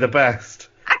going to be the best.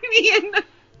 I mean,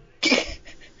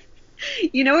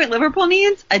 you know what Liverpool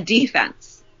needs? A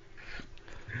defense.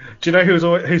 Do you know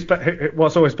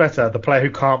what's always better? The player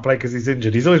who can't play because he's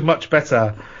injured. He's always much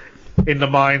better in the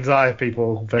mind's eye of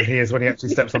people than he is when he actually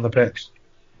steps on the pitch.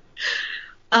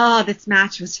 Oh, this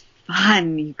match was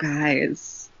fun, you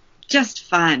guys. Just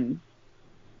fun.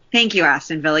 Thank you,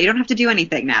 Aston Villa. You don't have to do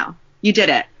anything now. You did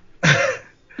it.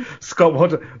 Scott,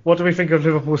 what do we think of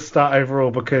Liverpool's start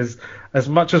overall? Because as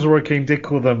much as Roy Keane did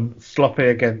call them sloppy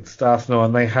against Arsenal,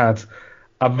 and they had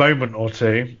a moment or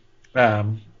two,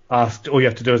 all you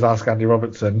have to do is ask Andy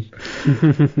Robertson.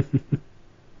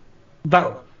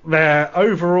 That their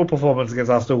overall performance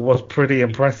against Arsenal was pretty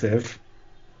impressive.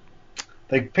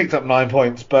 They picked up 9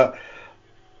 points, but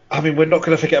I mean, we're not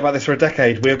going to forget about this for a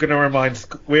decade. We are going to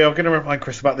remind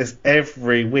Chris about this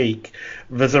every week.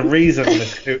 There's a reason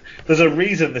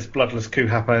this bloodless coup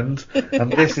happened,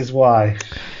 and this is why.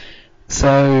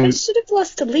 So They should have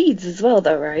lost to Leeds as well,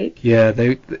 though, right? yeah,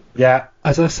 Yeah,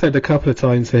 as I said a couple of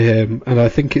times for him, and I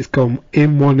think it's gone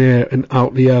in one ear and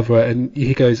out the other, and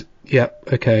he goes, "Yep,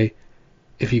 okay.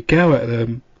 If you go at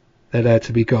them, they're there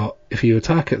to be got. If you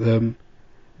attack at them,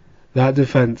 that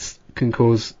defence can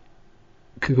cause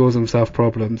himself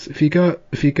problems. If you go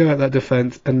at that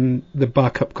defence and the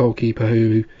backup goalkeeper,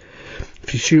 who,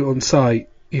 if you shoot on sight,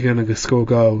 you're going to score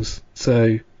goals."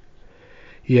 So,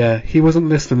 yeah, he wasn't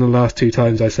listening the last 2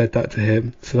 times I said that to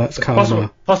him. So that's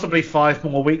karma. Possibly 5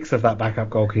 more weeks of that backup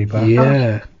goalkeeper.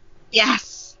 Yeah,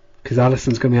 Yes. because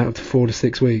Alisson's going to be out for 4 to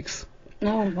 6 weeks.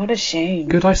 No, what a shame.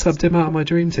 Good, I subbed him out of my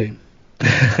dream team.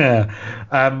 Their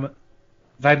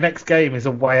next game is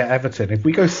away at Everton. If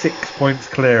we go 6 points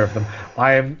clear of them,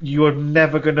 you are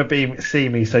never going to see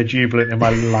me so jubilant in my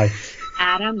life.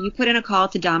 Adam, you put in a call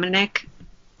to Dominic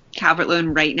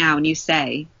Calvert-Lewin right now, and you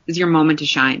say, "This is your moment to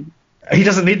shine." He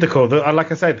doesn't need the call.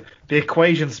 Like I said, the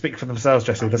equations speak for themselves,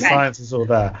 Jesse. The Okay. science is all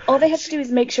there. All they have to do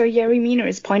is make sure Yerry Mina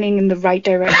is pointing in the right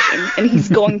direction, and he's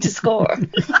going to score.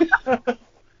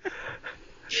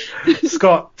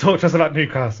 Scott, talk to us about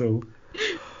Newcastle.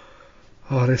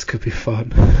 Oh, this could be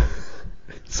fun.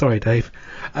 Sorry, Dave.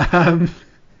 They're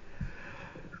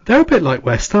a bit like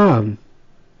West Ham.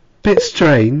 Bit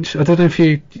strange. I don't know if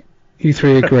you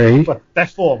 3 agree. Their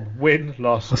form: win,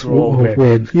 loss, draw,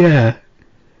 win. Yeah.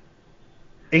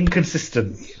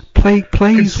 Inconsistent. Plays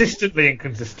Consistently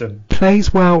inconsistent.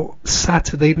 Plays well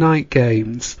Saturday night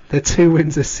games. Their 2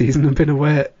 wins this season have been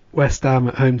away at West Ham,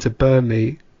 at home to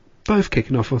Burnley, both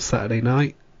kicking off on Saturday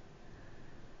night.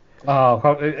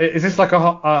 Oh, is this like a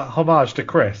homage to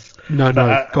Chris? No,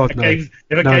 God no. If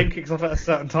a game kicks off at a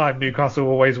certain time, Newcastle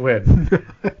always win.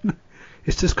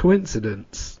 It's just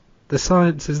coincidence. The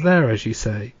science is there, as you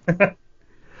say.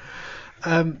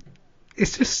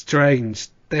 It's just strange.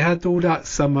 They had all that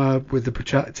summer with the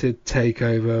protracted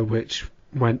takeover, which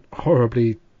went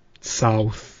horribly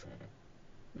south.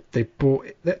 We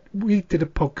did a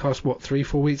podcast,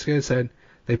 3-4 weeks ago, saying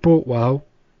they bought well,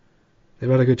 they've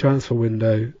had a good transfer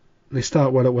window, they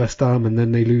start well at West Ham, and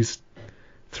then they lose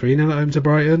 3-0 at home to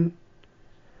Brighton.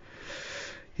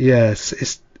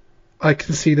 Yes, I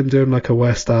can see them doing like a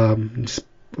West Ham, just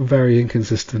very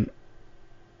inconsistent.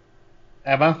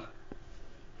 Emma,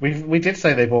 we did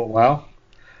say they bought well.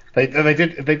 They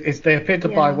appeared to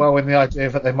buy well in the idea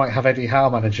that they might have Eddie Howe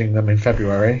managing them in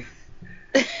February.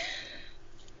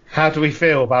 How do we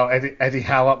feel about Eddie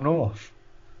Howe up north?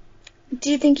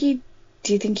 Do you think he'd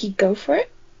go for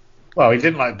it? Well, he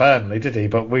didn't like Burnley, did he?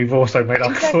 But we've also made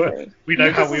up for it. We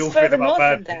know how we all feel about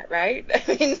Burnley. That, right?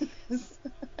 I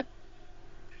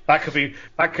mean,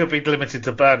 that could be limited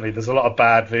to Burnley. There's a lot of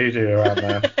bad voodoo around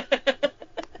there.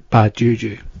 Bad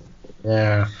juju.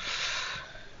 Yeah.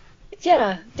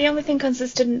 Yeah. The only thing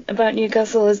consistent about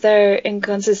Newcastle is their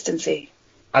inconsistency.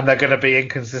 And they're going to be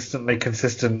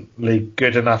consistently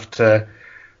good enough to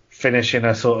finish in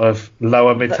a sort of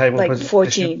lower mid-table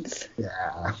position. 14th.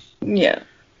 Yeah. Yeah.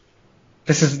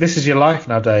 This is your life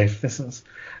now, Dave.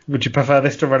 Would you prefer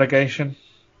this to relegation?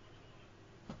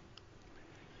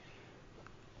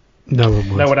 No one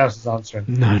would. No one else is answering.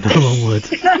 No one would.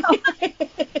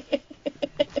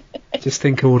 Just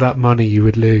think of all that money you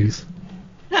would lose.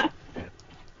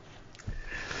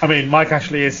 I mean, Mike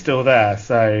Ashley is still there,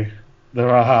 so you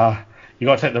got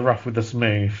to take the rough with the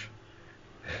smooth.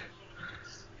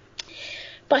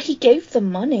 But he gave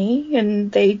them money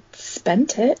and they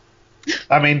spent it.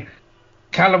 I mean,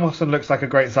 Callum Wilson looks like a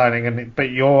great signing, but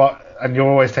you're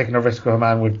always taking a risk with a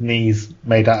man with knees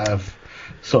made out of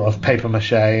sort of paper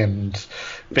mache and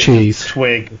bits cheese, of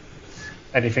twig,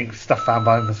 anything stuff found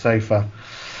behind the sofa.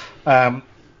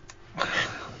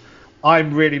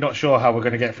 I'm really not sure how we're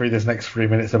going to get through this next 3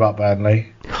 minutes about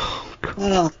Burnley.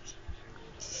 Oh.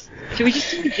 Should we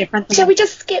just do a different thing? Shall we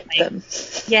just skip them?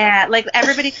 Yeah, like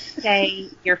everybody say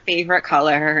your favourite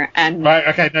colour and... Right,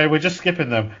 okay, no, we're just skipping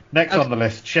them. Next on the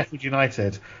list, Sheffield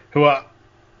United, who are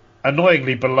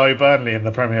annoyingly below Burnley in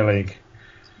the Premier League.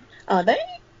 Are they?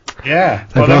 Yeah,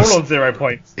 well, they're all on 0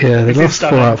 points. Yeah, they lost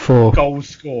 4 out of 4. Goals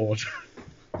scored.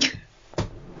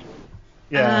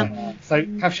 Yeah. So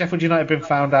have Sheffield United been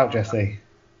found out, Jesse?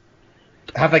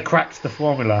 Have they cracked the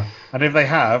formula? And if they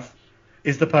have,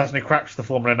 is the person who cracks the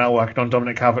formula now working on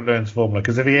Dominic Calvert-Lewin's formula?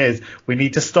 Because if he is, we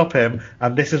need to stop him.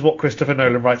 And this is what Christopher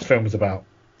Nolan writes films about.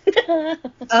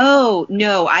 Oh,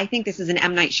 no, I think this is an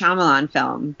M. Night Shyamalan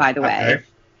film, by the way. Okay.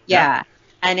 Yeah.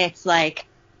 And it's like...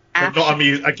 But not a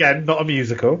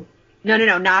musical. No,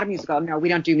 not a musical. No, we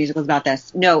don't do musicals about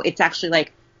this. No, it's actually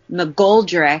like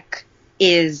McGoldrick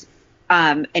is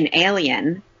an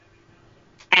alien,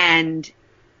 and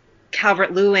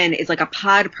Calvert-Lewin is like a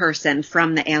pod person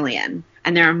from the alien.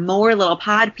 And there are more little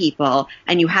pod people,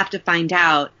 and you have to find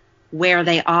out where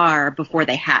they are before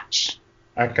they hatch.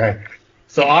 Okay.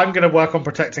 So I'm going to work on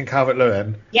protecting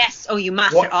Calvert-Lewin. Yes. Oh, you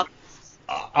must.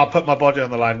 I'll put my body on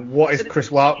the line. What is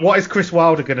Chris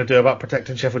Wilder going to do about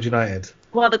protecting Sheffield United?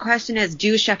 Well, the question is,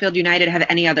 do Sheffield United have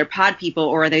any other pod people,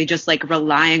 or are they just like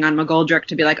relying on McGoldrick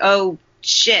to be like, oh,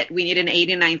 shit, we need an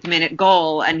 89th minute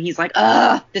goal, and he's like,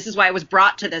 this is why I was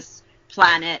brought to this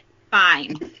planet.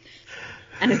 Fine.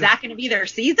 And is that going to be their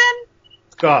season?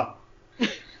 Scott,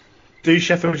 do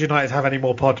Sheffield United have any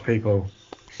more pod people?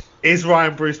 Is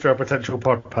Ryan Brewster a potential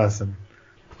pod person?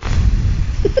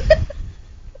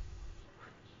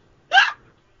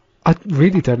 I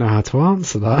really don't know how to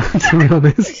answer that, to be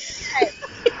honest.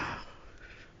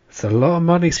 It's a lot of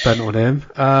money spent on him.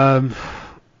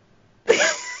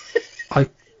 I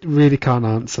really can't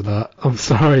answer that. I'm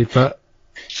sorry, but...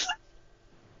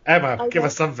 Emma, give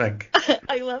us something.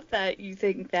 I love that you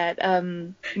think that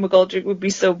McGoldrick would be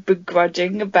so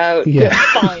begrudging about,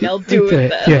 fine, I'll do it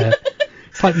then. Yeah.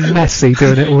 It's like Messi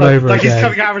doing it all over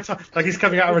again. He's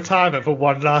coming out of retirement for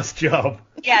one last job.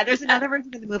 Yeah, there's another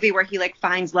version of the movie where he like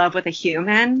finds love with a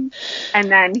human,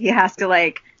 and then he has to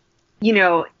like, you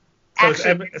know.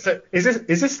 So is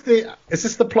this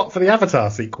the plot for the Avatar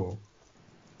sequel?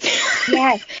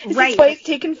 Yes, right. That's why it's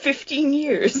taken 15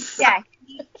 years. Yeah,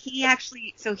 he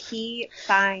actually, so he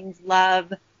finds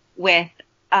love with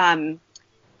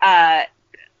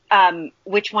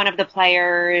which one of the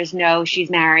players? No, she's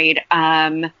married.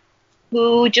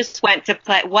 Who just went to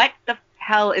play? What the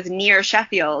hell is near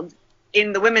Sheffield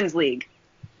in the women's league?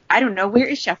 I don't know, where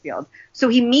is Sheffield? So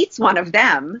he meets one of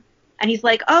them, and he's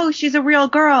like, oh, she's a real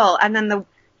girl. And then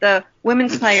the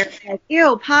women's player is like,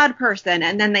 ew, pod person.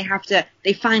 And then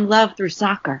they find love through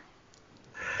soccer.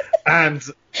 And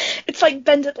it's like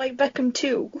Bend It Like Beckham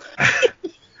too.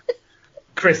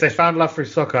 Chris, they found love through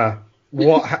soccer.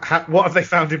 What have they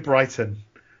found in Brighton?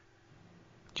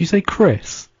 Did you say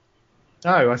Chris?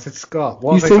 No, I said Scott.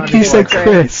 You said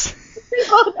Chris. We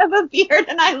both have a beard,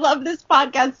 and I love this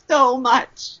podcast so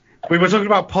much. We were talking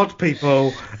about pod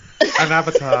people and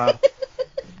Avatar.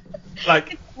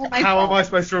 Like, how am I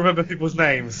supposed to remember people's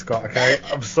names, Scott? Okay,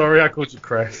 I'm sorry I called you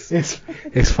Chris.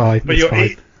 It's fine. But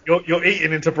you're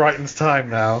eating into Brighton's time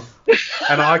now,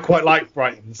 and I quite like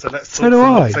Brighton, so let's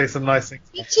say some nice things.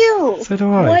 Me too. So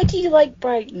do I. Why do you like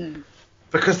Brighton?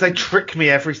 Because they trick me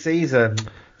every season.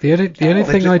 The only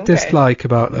thing I dislike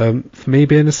about them, for me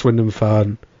being a Swindon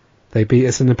fan, they beat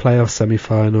us in the playoff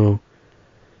semi-final,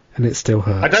 and it still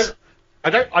hurts.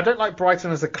 I don't like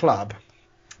Brighton as a club.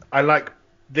 I like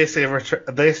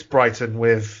this Brighton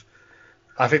with.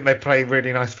 I think they play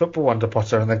really nice football under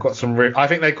Potter, and they've got I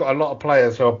think they've got a lot of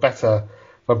players who are better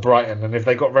for Brighton, and if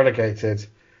they got relegated,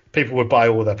 people would buy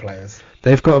all their players.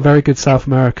 They've got a very good South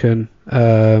American.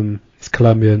 He's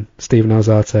Colombian, Steven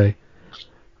Alzate.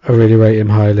 I really rate him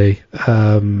highly.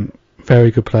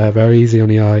 Very good player, very easy on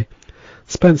the eye.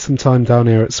 Spent some time down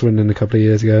here at Swindon a couple of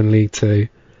years ago in League Two,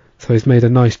 so he's made a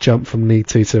nice jump from League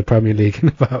Two to the Premier League in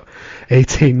about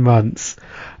 18 months.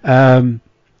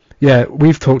 Yeah,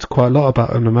 we've talked quite a lot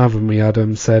about them, haven't we,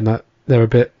 Adam, saying that they're a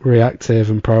bit reactive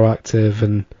and proactive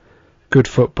and good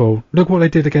football. Look what they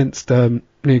did against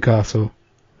Newcastle.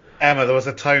 Emma, there was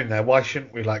a tone there. Why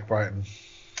shouldn't we like Brighton?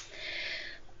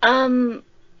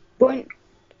 Weren't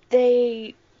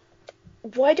they...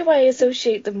 Why do I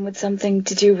associate them with something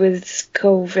to do with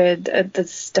COVID at the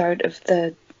start of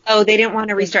the... Oh, they didn't want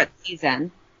to restart the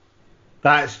season.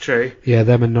 That's true. Yeah,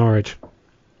 them and Norwich.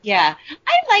 Yeah,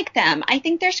 I like them. I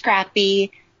think they're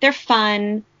scrappy. They're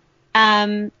fun.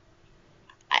 They're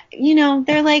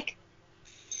like...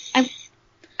 I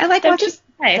like watching them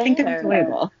play. I think they're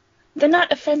enjoyable. They're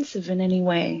not offensive in any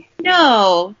way.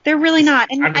 No, they're really not.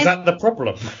 And is that the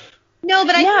problem? No,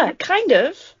 but kind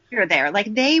of. You're there.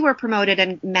 Like, they were promoted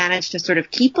and managed to sort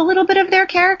of keep a little bit of their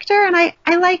character, and I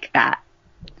like that.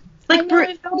 Like,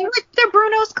 they're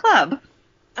Bruno's club.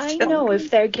 I know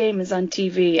if their game is on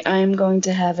TV, I'm going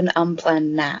to have an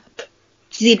unplanned nap.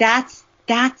 See, that's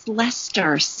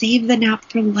Leicester. Save the nap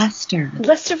for Leicester.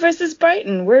 Leicester versus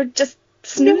Brighton. We're just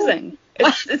snoozing. No.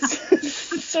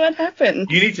 It's what happened.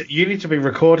 You need to be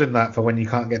recording that for when you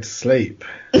can't get to sleep.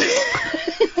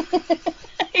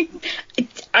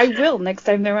 I will next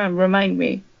time they're on. Remind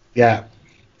me. Yeah,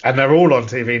 and they're all on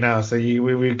TV now, so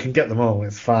we can get them all.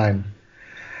 It's fine.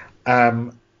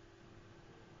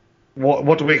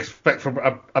 What do we expect from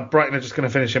Brighton? Are just going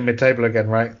to finish in mid-table again,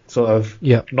 right? Sort of.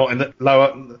 Yeah. Not in the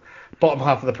bottom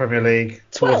half of the Premier League.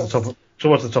 Towards the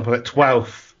top of it.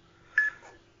 12th.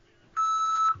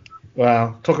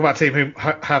 Well, talk about a team who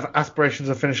have aspirations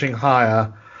of finishing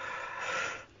higher.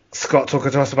 Scott, talk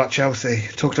to us about Chelsea.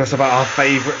 Talk to us about our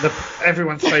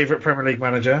everyone's favourite Premier League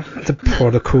manager. The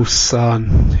prodigal son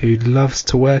who loves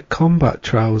to wear combat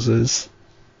trousers.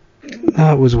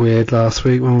 That was weird last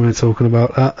week when we were talking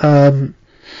about that.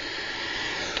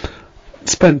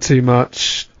 Spent too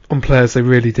much on players they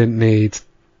really didn't need.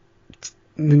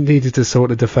 Needed to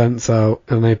sort the defence out,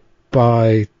 and they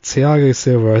buy Thiago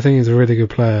Silva. I think he's a really good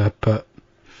player, but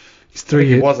he's 3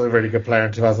 years. He was a really good player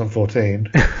in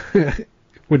 2014.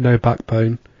 With no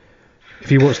backbone.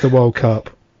 If you watch the World Cup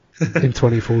in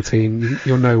 2014,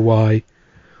 you'll know why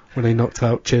when they knocked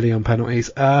out Chile on penalties.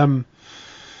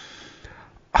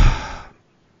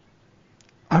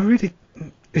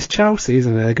 It's Chelsea,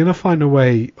 isn't it? They're going to find a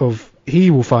way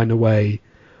he will find a way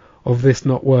of this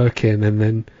not working, and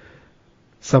then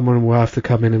someone will have to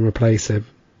come in and replace him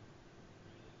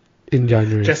in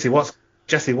January. Jesse, what's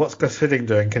Gus Hiddink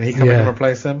doing? Can he come in and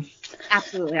replace him?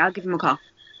 Absolutely, I'll give him a call.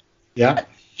 Yeah.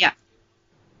 Yeah.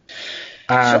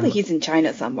 Surely he's in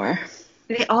China somewhere.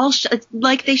 They all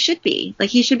they should be. Like,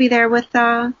 he should be there with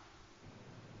who's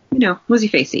he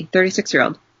facing?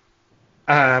 36-year-old.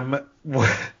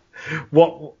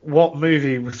 What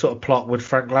movie sort of plot would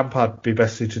Frank Lampard be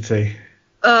best suited to?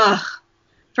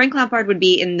 Frank Lampard would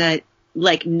be in the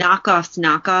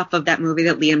knockoff of that movie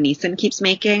that Liam Neeson keeps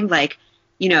making. Like,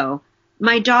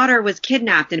 my daughter was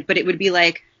kidnapped, but it would be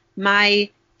like my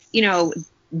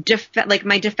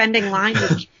my defending line was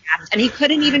kidnapped, and he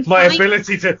couldn't even. My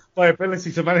ability to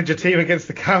manage a team against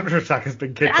the counter-attack has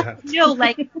been kidnapped.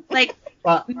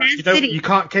 But you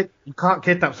can't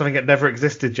kidnap something that never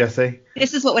existed, Jesse.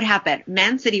 This is what would happen.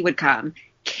 Man City would come.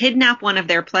 kidnap one of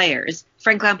their players,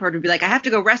 Frank Lampard would be like, I have to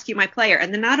go rescue my player.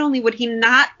 And then not only would he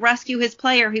not rescue his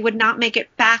player, he would not make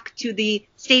it back to the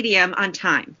stadium on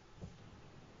time.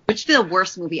 Which is the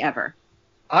worst movie ever.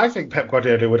 I think Pep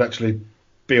Guardiola would actually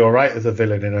be all right as a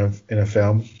villain in a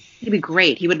film. He'd be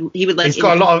great. He would like. He's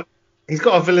got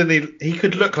a villain. He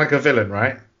could look like a villain,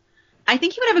 right? I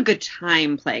think he would have a good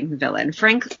time playing the villain.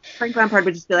 Frank Lampard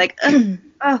would just be like, oh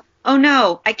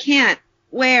no, I can't.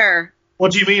 Where?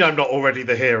 What do you mean I'm not already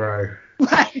the hero?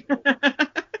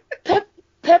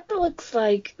 Pep looks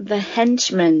like the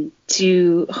henchman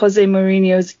to Jose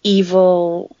Mourinho's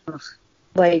evil,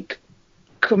 like,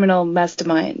 criminal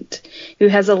mastermind who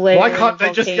has a lair. Why can't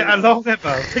they just get along,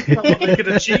 Emma? Think about what they could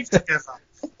achieve together.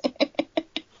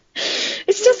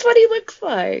 It's just what he looks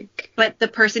like. But the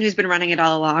person who's been running it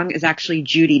all along is actually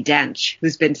Judi Dench,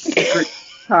 who's been secret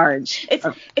charge.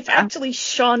 It's actually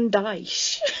Sean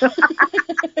Dyche.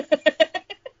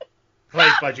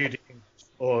 Played by Judi Dench,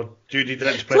 or Judi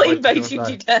Dench played by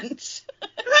Judi Dench.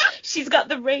 She's got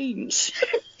the range.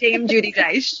 Dame Judi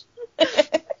Dench.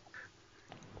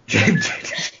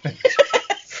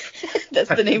 That's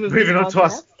the name of Moving the on to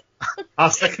us. Our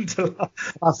second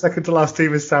to last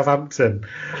team is Southampton.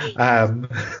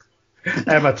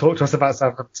 Emma, talk to us about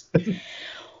Southampton.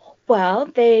 Well,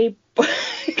 I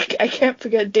can't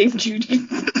forget Dame Judi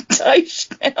Dench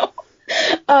now.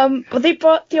 Well, they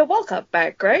brought Theo Walcott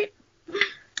back, right?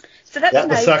 So that's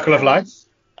nice. The Circle of Life.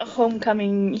 A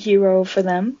homecoming hero for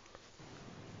them.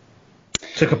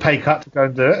 Took a pay cut to go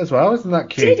and do it as well. Isn't that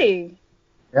cute? Did he?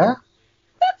 Yeah.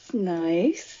 That's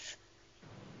nice.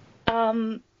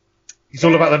 He's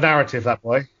all about the narrative, that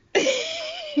boy.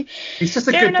 He's just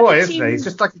a good boy, isn't he? He's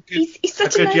just like a good, he's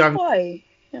such a nice young boy.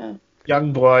 Yeah.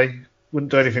 Young boy.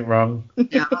 Wouldn't do anything wrong.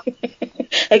 Yeah.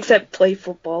 Except play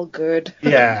football good.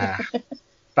 Yeah.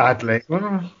 Badly.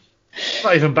 Well,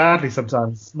 not even badly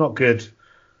sometimes. Not good.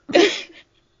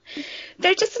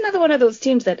 They're just another one of those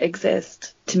teams that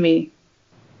exist to me.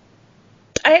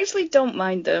 I actually don't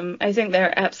mind them. I think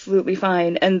they're absolutely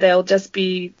fine, and they'll just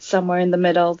be somewhere in the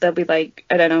middle. They'll be like,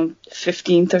 I don't know,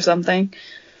 15th or something.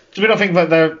 Do we not think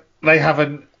that they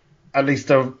have at least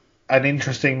an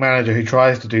interesting manager who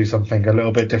tries to do something a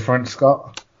little bit different,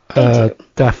 Scott?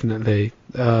 Definitely.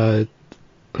 A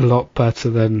lot better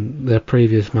than their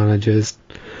previous managers,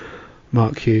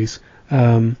 Mark Hughes.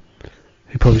 He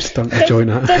probably stunk the joint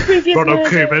out. Ronald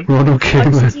Koeman.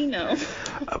 Pochettino.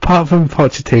 Apart from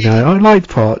Pochettino, I liked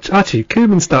Poch. Actually,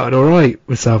 Koeman started alright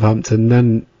with Southampton,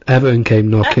 then Everton came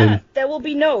knocking. There will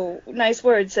be no nice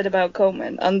words said about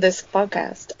Koeman on this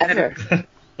podcast, ever.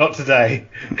 Not today.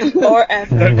 Or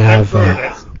ever.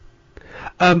 Never.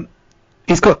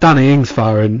 He's got Danny Ings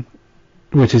firing,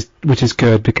 which is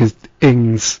good, because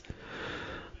Ings,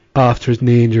 after his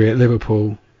knee injury at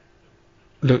Liverpool,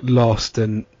 looked lost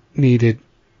and needed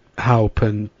help,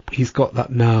 and he's got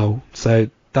that now, so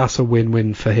that's a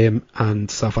win-win for him and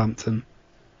Southampton.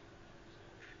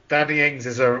 Danny Ings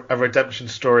is a redemption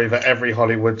story that every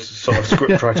Hollywood sort of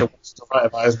scriptwriter wants to write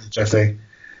about, isn't it, Jesse?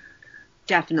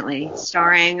 Definitely.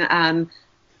 Starring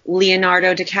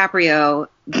Leonardo DiCaprio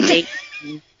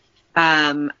dating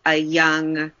a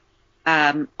young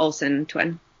Olsen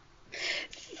twin.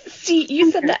 See,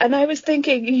 you said that, and I was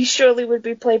thinking he surely would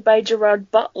be played by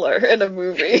Gerard Butler in a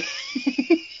movie.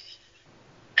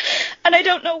 And I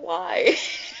don't know why.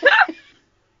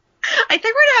 I think we're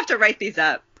going to have to write these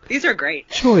up. These are great.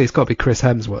 Surely it's got to be Chris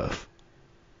Hemsworth.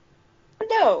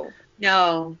 No.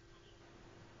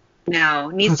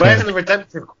 Needs okay. Where's the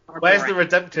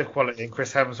redemptive quality in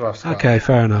Chris Hemsworth, Scott? Okay,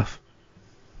 fair enough.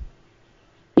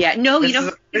 Yeah, no, this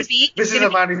is a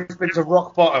man who's been to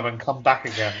rock bottom and come back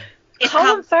again.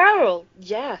 Colin Farrell,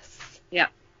 yes. Yeah.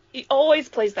 He always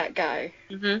plays that guy.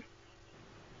 Mm-hmm.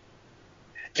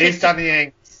 Is Danny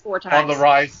Ings on the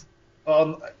rise?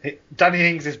 Danny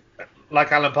Ings is,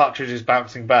 like Alan Partridge, is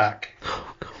bouncing back.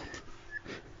 Oh, God.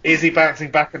 Is he bouncing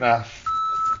back enough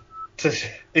to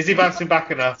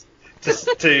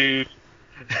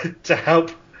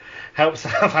help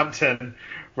Southampton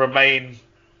remain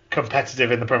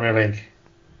competitive in the Premier League?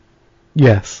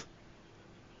 Yes.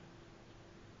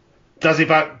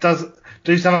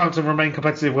 Do Southampton remain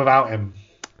competitive without him?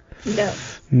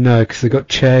 No, because they've got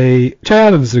Che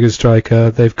Adams is a good striker.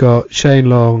 They've got Shane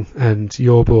Long and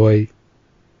your boy,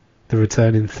 the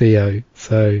returning Theo.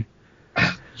 So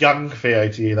young Theo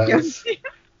to you, that is.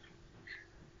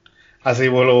 As he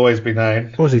will always be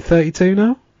known. What is he, 32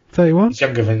 now? 31? He's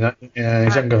younger than that. Yeah,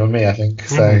 he's younger than me, I think.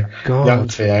 So young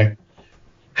Theo.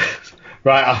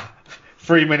 Right,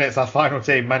 3 minutes. Our final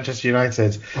team, Manchester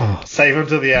United. Save them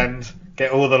to the end.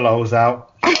 Get all the lols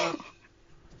out.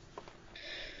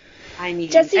 I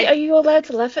mean, Jesse, are you allowed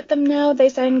to laugh at them now? They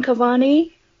signed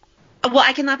Cavani. Well,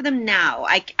 I can laugh at them now.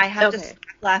 I have to stop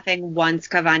laughing once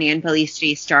Cavani and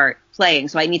Pellistri start playing,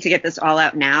 so I need to get this all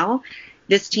out now.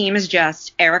 This team is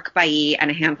just Eric Bailly and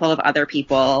a handful of other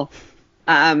people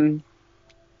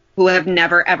who have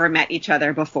never, ever met each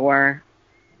other before,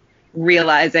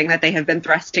 realizing that they have been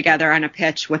thrust together on a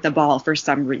pitch with a ball for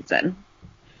some reason.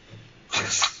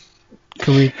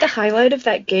 The highlight of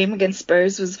that game against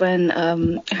Spurs was when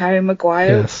Harry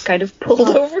Maguire kind of pulled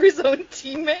over his own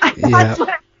teammate.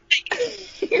 Yeah.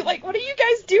 You're like, what are you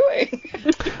guys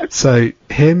doing? So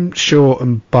him, Shaw,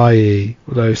 and Bailly,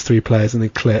 those three players in the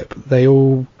clip, they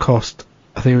all cost,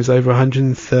 I think it was over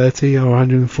 130 or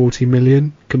 140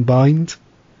 million combined.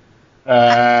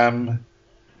 It'd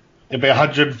be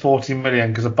 140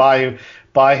 million because Bailly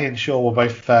and Shaw were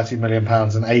both £30 million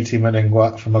and 80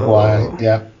 million for Maguire.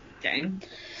 Yeah. Dang.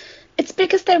 It's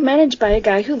because they're managed by a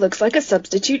guy who looks like a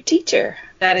substitute teacher.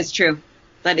 That is true.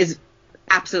 That is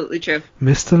absolutely true.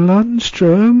 Mr.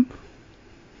 Lundstrom?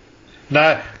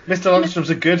 No, Mr.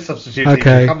 Lundstrom's a good substitute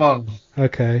Okay. teacher. Come on.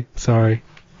 Okay, sorry.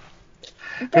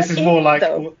 This is more like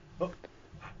all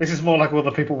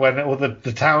the people when all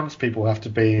the townspeople have to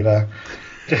be there.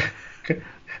 Do you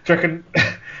reckon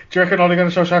Ole Gunnar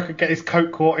Solskjaer could get his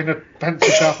coat caught in a pencil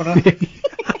sharpener?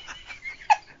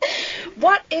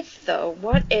 What if, though?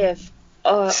 What if...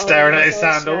 Staring at his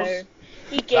sandals?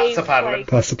 He gave, That's a paddling.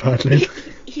 That's a paddling.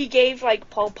 He gave,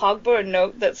 like, Paul Pogba a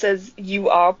note that says, "You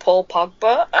are Paul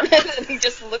Pogba," and then he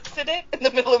just looks at it in the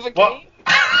middle of a game.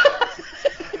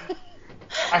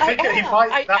 I think he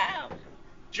might...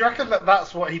 Do you reckon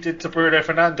that's what he did to Bruno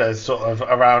Fernandes sort of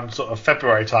around sort of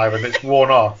February time and it's worn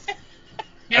off?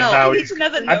 No, and now he's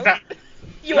another note.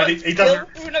 You want he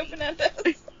doesn't. Bruno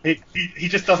Fernandes? He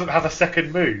just doesn't have a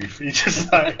second move. He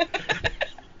just like.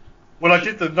 Well, I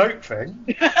did the note thing.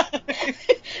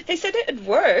 They said it'd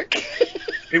work.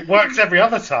 It works every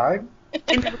other time.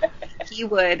 He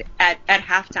would, at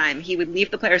halftime, he would leave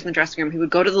the players in the dressing room. He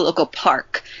would go to the local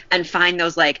park and find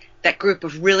those, like, that group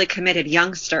of really committed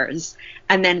youngsters.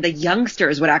 And then the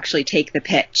youngsters would actually take the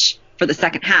pitch for the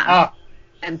second half.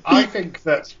 I think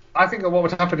that what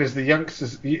would happen is the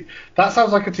youngsters. That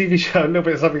sounds like a TV show, a little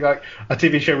bit something like a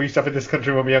TV show we used to have in this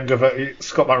country when we were younger. But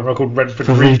Scott might remember called Redford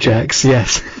Rejects.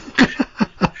 Yes.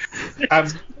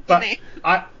 But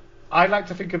I like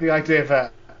to think of the idea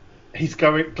that he's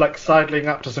going like sidling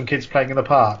up to some kids playing in the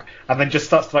park, and then just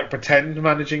starts to like pretend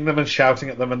managing them and shouting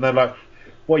at them, and they're like,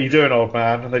 "What are you doing, old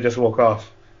man?" And they just walk off.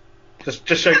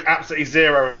 Just showing absolutely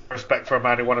zero respect for a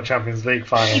man who won a Champions League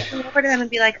final. You go over to them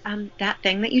and be like, that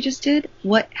thing that you just did,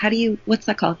 what's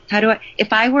that called?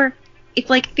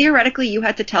 If theoretically you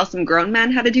had to tell some grown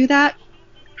man how to do that,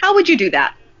 how would you do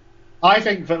that? I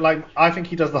think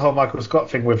he does the whole Michael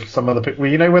Scott thing with some of the people.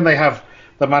 You know when they have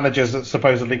the managers that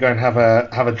supposedly go and have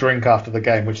a drink after the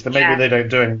game, which maybe they don't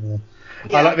do anymore.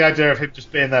 Yeah. I like the idea of him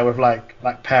just being there with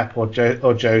like Pep or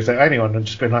Jose or anyone and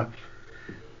just being like,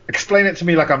 explain it to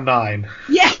me like I'm 9.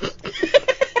 Yeah.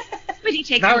 But he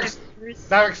takes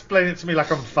now explain it to me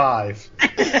like I'm 5.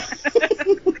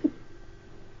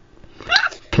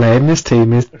 Playing this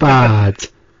team is bad.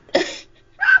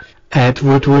 Ed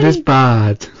Woodward is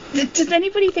bad. Does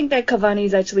anybody think that Cavani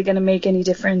is actually going to make any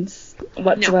difference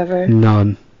whatsoever?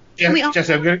 None. Yeah,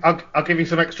 Jesse, I'll give you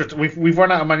some extra. We've run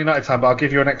out of Man United time, but I'll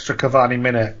give you an extra Cavani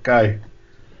minute. Go.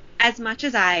 As much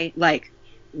as I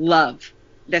love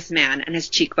this man and his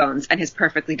cheekbones and his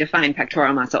perfectly defined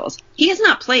pectoral muscles, he has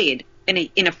not played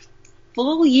in a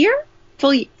full year.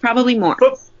 Probably more.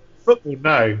 Football,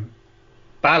 no.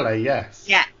 Ballet, yes.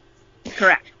 Yeah,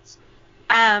 correct.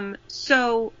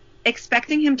 So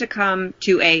expecting him to come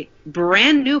to a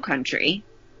brand new country,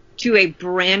 to a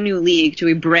brand new league, to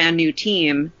a brand new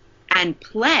team, and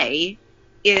play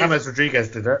is... James Rodriguez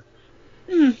did it.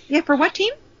 Yeah, for what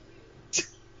team?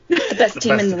 The best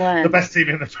team in the land. The best team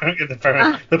in the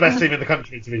the best team in the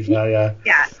country, to be fair, yeah.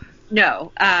 Yeah,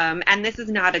 no. And this is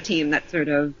not a team that sort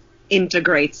of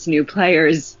integrates new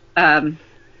players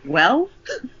well.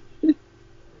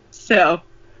 So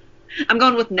I'm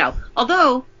going with no.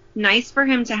 Although, nice for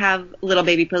him to have little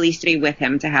baby Pellistri with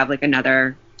him to have like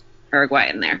another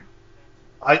Uruguayan there.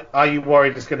 Are you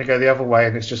worried it's going to go the other way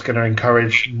and it's just going to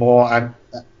encourage more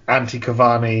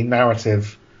anti-Cavani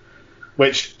narrative,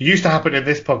 which used to happen in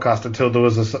this podcast until there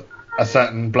was a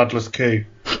certain bloodless coup?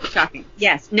 Shocking.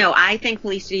 Yes. No, I think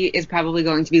Pellistri is probably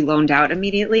going to be loaned out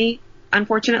immediately,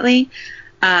 unfortunately.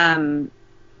 And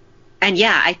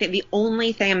yeah, I think the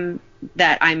only thing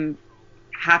that I'm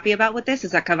happy about with this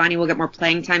is that Cavani will get more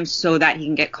playing time so that he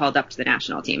can get called up to the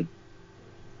national team.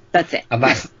 That's it. And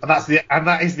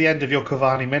that is the end of your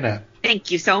Cavani minute.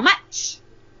 Thank you so much.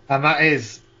 And that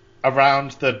is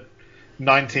around the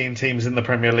 19 teams in the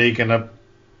Premier League and a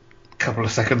couple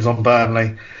of seconds on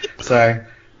Burnley. So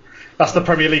that's the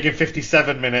Premier League in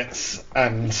 57 minutes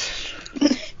and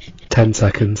 10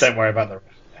 seconds. Don't worry about the.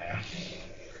 Yeah.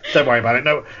 Don't worry about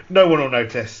it. No one will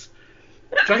notice.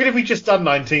 Do you reckon if we just done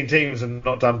 19 teams and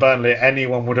not done Burnley,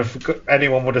 anyone would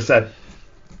have said,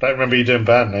 "Don't remember you doing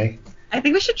Burnley." I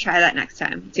think we should try that next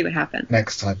time. See what happens.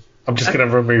 Next time, I'm just going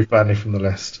to remove Burnley from the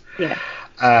list. Yeah.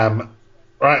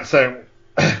 Right. So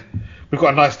we've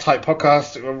got a nice tight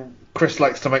podcast. Chris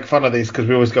likes to make fun of these because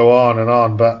we always go on and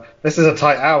on, but this is a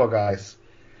tight hour, guys.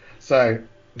 So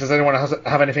does anyone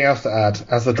have anything else to add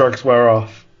as the drugs wear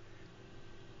off?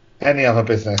 Any other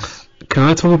business? Can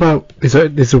I talk about...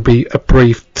 This will be a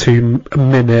brief 2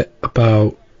 minute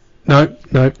about... No.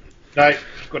 No,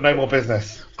 you've got no more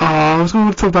business. Oh, I was going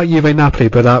to talk about Juve Napoli,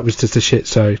 but that was just a shit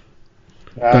show.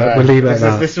 But we'll leave it at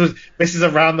that. This is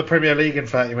around the Premier League in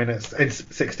 30 minutes, in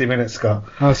 60 minutes, Scott.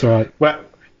 That's all right.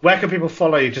 Where can people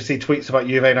follow you to see tweets about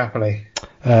Juve Napoli?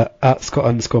 At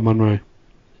Scott_Munro.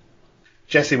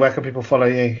 Jessie, where can people follow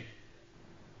you?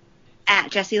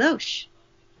 At Jessie Loesch.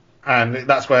 And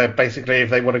that's where, basically, if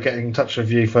they want to get in touch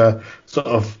with you for sort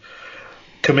of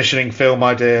commissioning film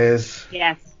ideas.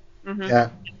 Yes.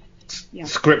 Mm-hmm. Yeah.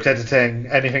 Script editing,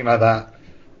 anything like that.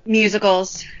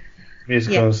 Musicals.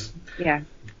 Yeah.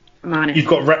 I'm on it. You've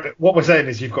got what we're saying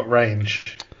is you've got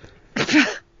range.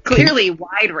 Clearly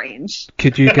wide range.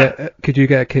 Could you get a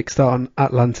Kickstart on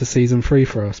Atlanta season 3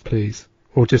 for us, please?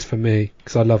 Or just for me,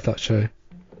 because I love that show.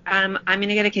 I'm going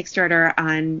to get a Kickstarter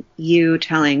on you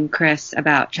telling Chris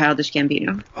about Childish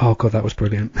Gambino. Oh, God, that was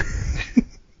brilliant.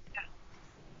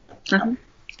 Uh-huh.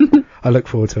 I look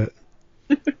forward to it.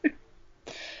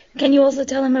 Can you also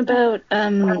tell him about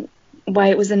why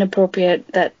it was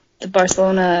inappropriate that the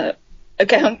Barcelona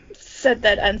account said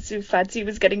that Ansu Fati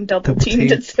was getting double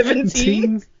teamed at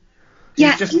 17?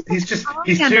 Yeah,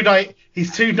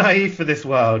 he's too naive for this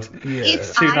world. Yeah.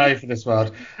 He's too naive for this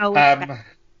world.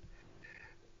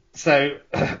 So,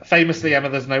 famously, Emma,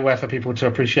 there's nowhere for people to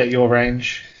appreciate your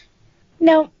range.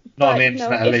 No, not on the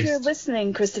internet, at if least. you're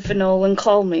listening, Christopher Nolan,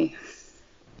 call me.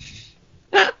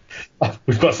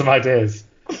 We've got some ideas.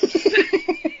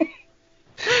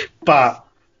 But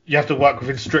you have to work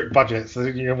within strict budgets. So,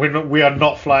 we are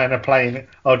not flying a plane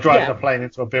or driving a plane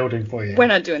into a building for you. We're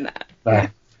not doing that. No.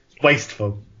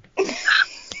 Wasteful.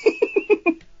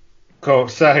 Cool.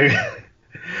 So,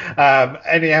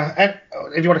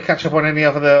 if you want to catch up on any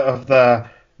other of the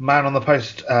Man on the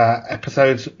Post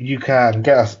episodes, you can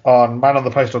get us on Man on the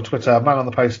Post on Twitter, Man on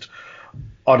the Post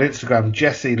on Instagram.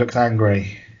 Jessie looks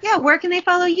angry. Yeah, where can they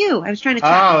follow you? I was trying to check.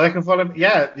 Oh, they can follow me.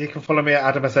 Yeah, you can follow me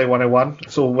at AdamSA101.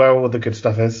 It's all where all the good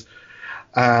stuff is.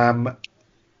 Apart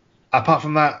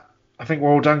from that, I think we're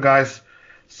all done, guys.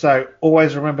 So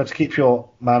always remember to keep your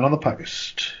Man on the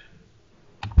Post.